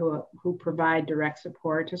today who provide direct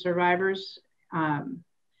support to survivors.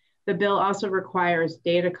 The bill also requires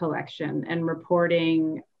data collection and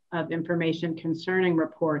reporting of information concerning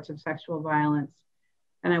reports of sexual violence.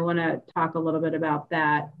 And I want to talk a little bit about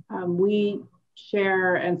that. We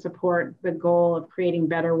share and support the goal of creating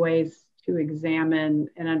better ways to examine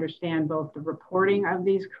and understand both the reporting of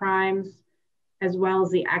these crimes as well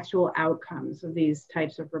as the actual outcomes of these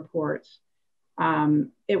types of reports.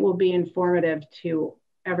 It will be informative to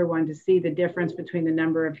everyone to see the difference between the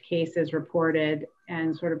number of cases reported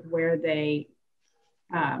and sort of where they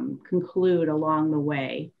conclude along the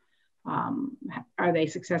way. Are they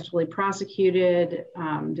successfully prosecuted?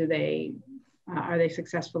 Are they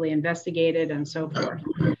successfully investigated, and so forth?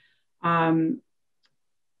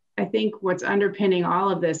 I think what's underpinning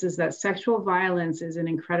all of this is that sexual violence is an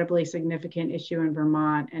incredibly significant issue in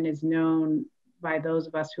Vermont and is known by those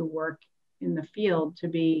of us who work in the field to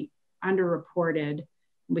be underreported.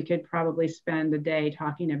 We could probably spend a day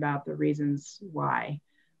talking about the reasons why.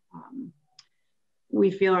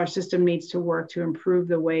 We feel our system needs to work to improve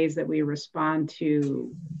the ways that we respond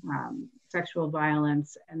to sexual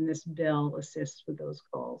violence, and this bill assists with those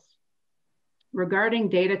goals. Regarding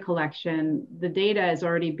data collection, the data is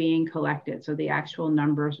already being collected, so the actual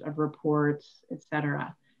numbers of reports, et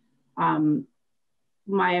cetera.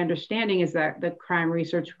 My understanding is that the crime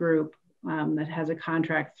research group that has a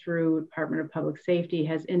contract through Department of Public Safety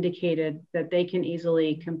has indicated that they can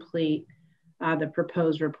easily complete the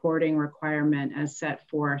proposed reporting requirement as set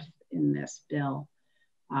forth in this bill.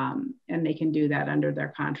 And they can do that under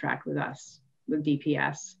their contract with us, with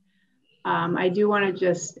DPS. I do want to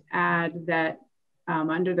just add that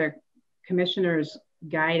under the commissioner's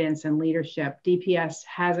guidance and leadership, DPS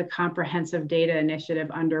has a comprehensive data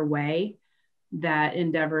initiative underway that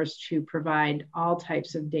endeavors to provide all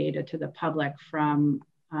types of data to the public from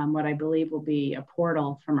what I believe will be a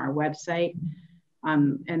portal from our website.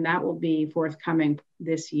 And that will be forthcoming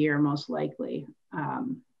this year, most likely.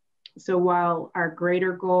 So while our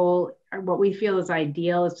greater goal, what we feel is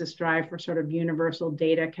ideal, is to strive for sort of universal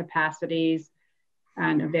data capacities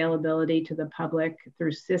and availability to the public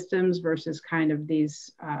through systems versus kind of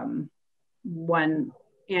these one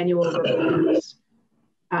annual reports.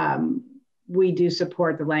 We do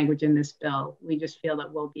support the language in this bill. We just feel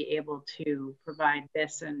that we'll be able to provide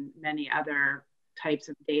this and many other types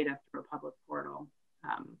of data through a public portal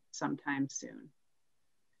sometime soon.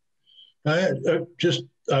 Just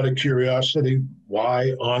out of curiosity,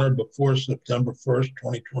 why honor before September 1st,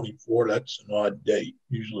 2024? That's an odd date.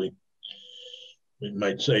 Usually we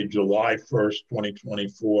might say July 1st,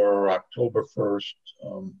 2024, or October 1st.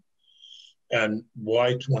 And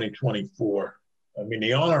why 2024? I mean,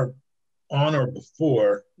 the on or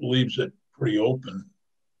before leaves it pretty open.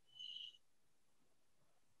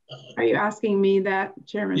 Are you asking me that,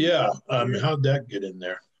 Chairman? Yeah, how'd that get in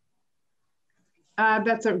there?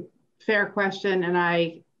 That's a fair question, and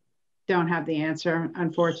I don't have the answer,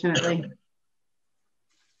 unfortunately.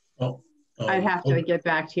 Oh, I'd have to get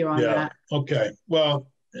back to you on that. Okay, well,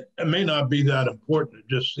 it may not be that important. It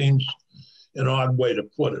just seems an odd way to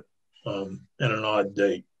put it, and an odd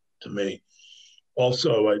date to me.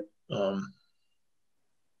 Also, I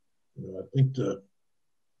think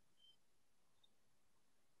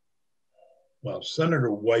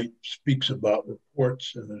Senator White speaks about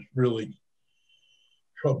reports and is really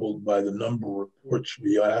troubled by the number of reports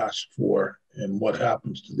we ask for and what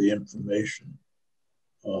happens to the information.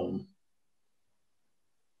 I'm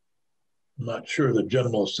not sure the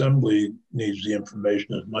General Assembly needs the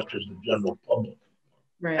information as much as the general public.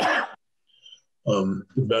 Right. To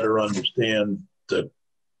better understand the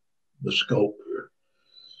scope here.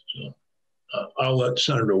 So I'll let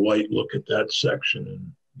Senator White look at that section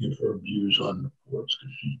and give her views on reports,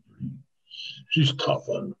 because she's tough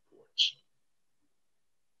on reports.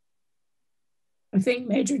 I think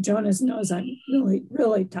Major Jonas knows I'm really,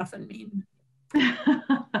 really tough and mean.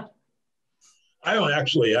 I don't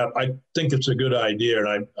actually have, I think it's a good idea,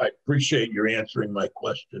 and I appreciate your answering my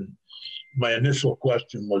question. My initial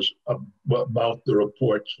question was about the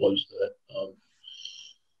reports was that,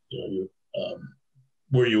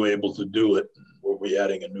 were you able to do it? Were we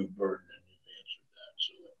adding a new burden? And you've answered that,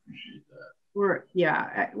 so I appreciate that.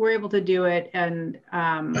 We're able to do it, and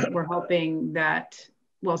we're hoping that,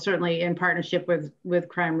 well, certainly in partnership with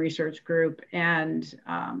Crime Research Group, and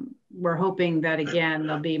we're hoping that, again,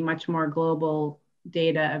 there'll be much more global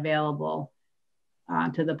data available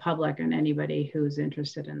to the public and anybody who's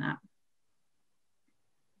interested in that.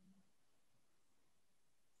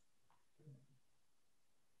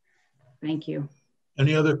 Thank you.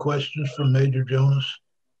 Any other questions from Major Jonas?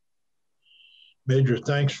 Major,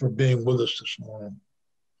 thanks for being with us this morning.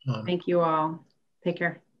 Thank you all. Take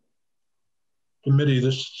care. Committee,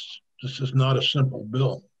 this is not a simple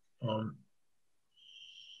bill.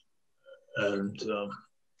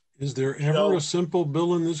 Is there ever a simple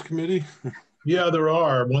bill in this committee? Yeah, there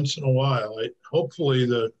are once in a while. Hopefully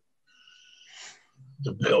the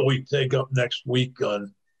bill we take up next week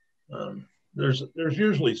on, there's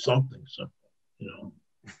usually something simple,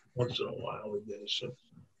 once in a while we get something.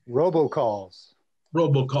 Robocalls.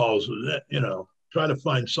 Robocalls, try to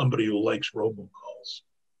find somebody who likes robocalls.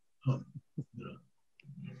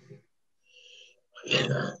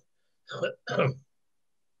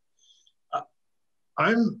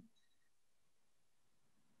 I'm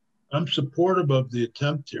supportive of the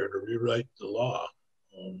attempt here to rewrite the law.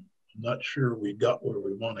 I'm not sure we got where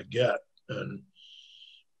we want to get. And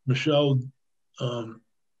Michelle,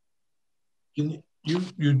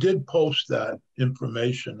 you did post that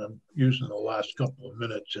information. I'm using the last couple of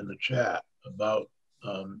minutes in the chat about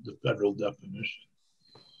the federal definition.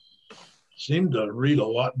 Seemed to read a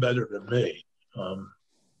lot better than me.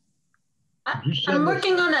 I'm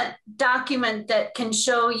working on a document that can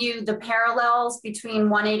show you the parallels between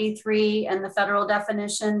 183 and the federal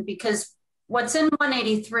definition, because what's in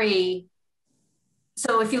 183,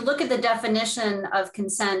 so if you look at the definition of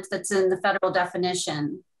consent that's in the federal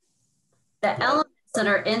definition, the elements that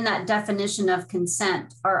are in that definition of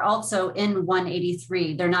consent are also in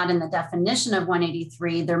 183. They're not in the definition of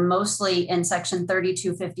 183. They're mostly in section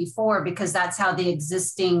 3254, because that's how the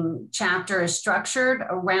existing chapter is structured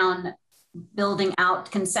around building out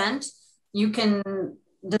consent. You can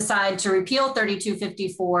decide to repeal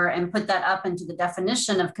 3254 and put that up into the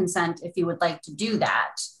definition of consent if you would like to do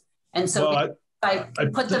that. And so I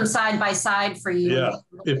put them side by side for you. Yeah,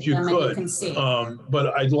 if you could. You can see.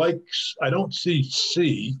 But I don't see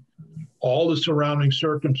C. All the surrounding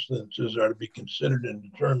circumstances are to be considered in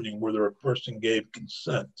determining whether a person gave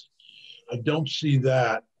consent. I don't see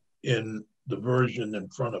that in the version in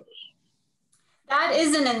front of us. That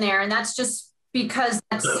isn't in there, and that's just because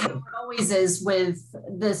that's how it always is with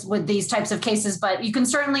these types of cases. But you can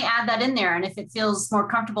certainly add that in there, and if it feels more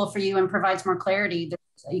comfortable for you and provides more clarity,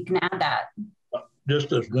 you can add that.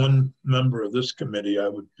 Just as one member of this committee, I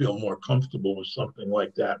would feel more comfortable with something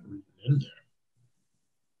like that written in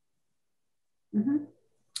there. Mm-hmm.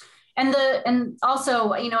 And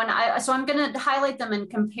also, so I'm going to highlight them and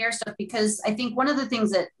compare stuff, because I think one of the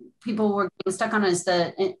things that people were getting stuck on is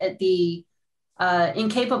the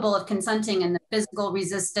incapable of consenting and the physical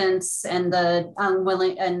resistance and the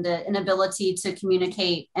unwilling and the inability to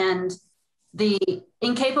communicate. And the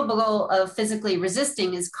incapable of physically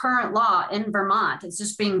resisting is current law in Vermont. It's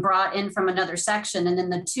just being brought in from another section. And then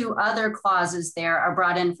the two other clauses there are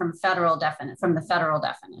brought in from the federal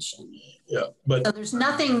definition. Yeah, but so there's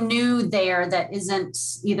nothing new there that isn't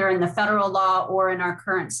either in the federal law or in our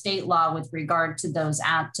current state law with regard to those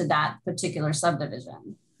to that particular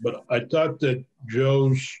subdivision. But I thought that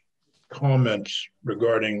Joe's comments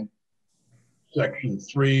regarding section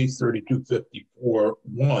 3,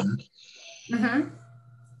 3254.1,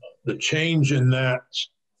 the change in that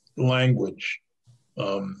language,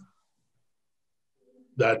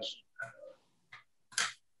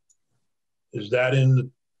 is that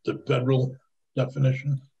in the federal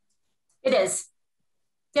definition? It is.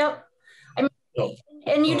 Yep. I mean,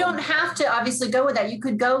 and you don't have to obviously go with that. You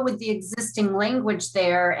could go with the existing language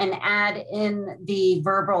there and add in the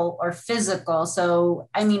verbal or physical. So,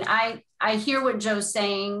 I mean, I hear what Joe's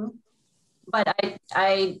saying, but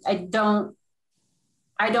I don't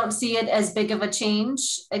see it as big of a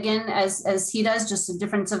change again as he does, just a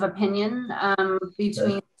difference of opinion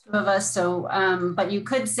between the two of us. So, but you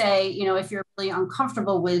could say, you know, if you're really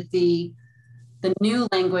uncomfortable with the new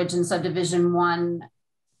language in subdivision 1,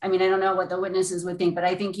 I mean, I don't know what the witnesses would think, but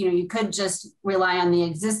I think, you know, you could just rely on the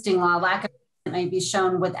existing law. Lack of it may be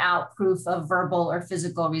shown without proof of verbal or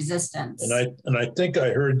physical resistance. And I think I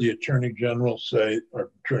heard the Attorney General say, or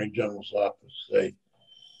Attorney General's office say,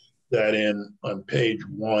 that on page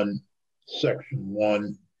 1, section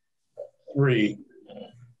 1(3),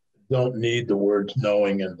 don't need the words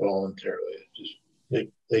knowing and voluntarily. It's just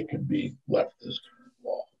they could be left as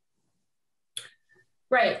law.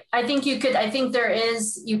 Right. I think you can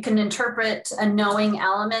interpret a knowing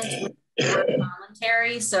element with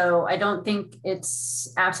voluntary. So I don't think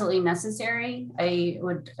it's absolutely necessary. I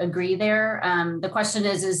would agree there. The question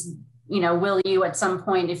is, you know, will you at some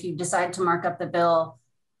point, if you decide to mark up the bill,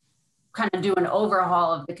 kind of do an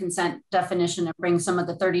overhaul of the consent definition and bring some of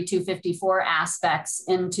the 3254 aspects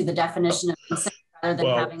into the definition of consent rather than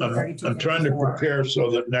having 3254. I'm trying to prepare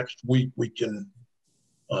so that next week we can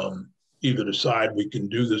either decide we can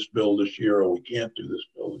do this bill this year or we can't do this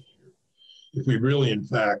bill this year. If we really, in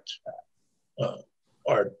fact,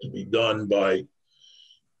 are to be done by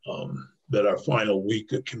that our final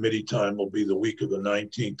week of committee time will be the week of the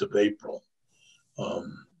 19th of April.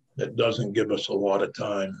 That doesn't give us a lot of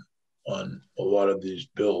time on a lot of these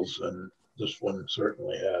bills, and this one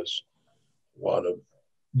certainly has a lot of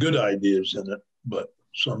good ideas in it, but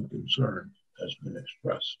some concern has been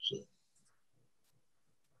expressed.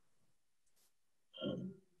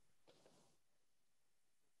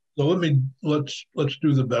 So let's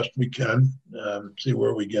do the best we can, see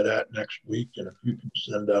where we get at next week, and if you can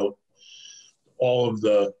send out all of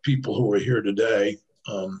the people who are here today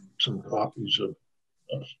some copies of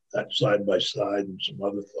that side by side and some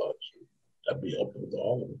other thoughts, that'd be helpful to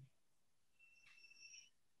all of them.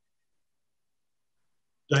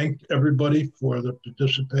 Thank everybody for the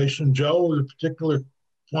participation. Joe, a particular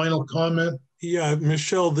final comment? Yeah,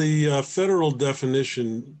 Michelle, the federal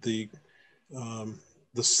definition, the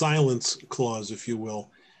silence clause, if you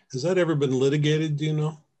will, has that ever been litigated? Do you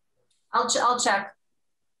know? I'll check.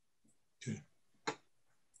 Okay.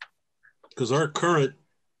 Because our current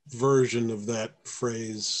version of that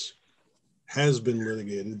phrase has been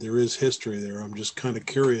litigated. There is history there. I'm just kind of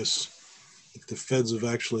curious if the feds have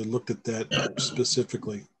actually looked at that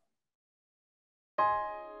specifically.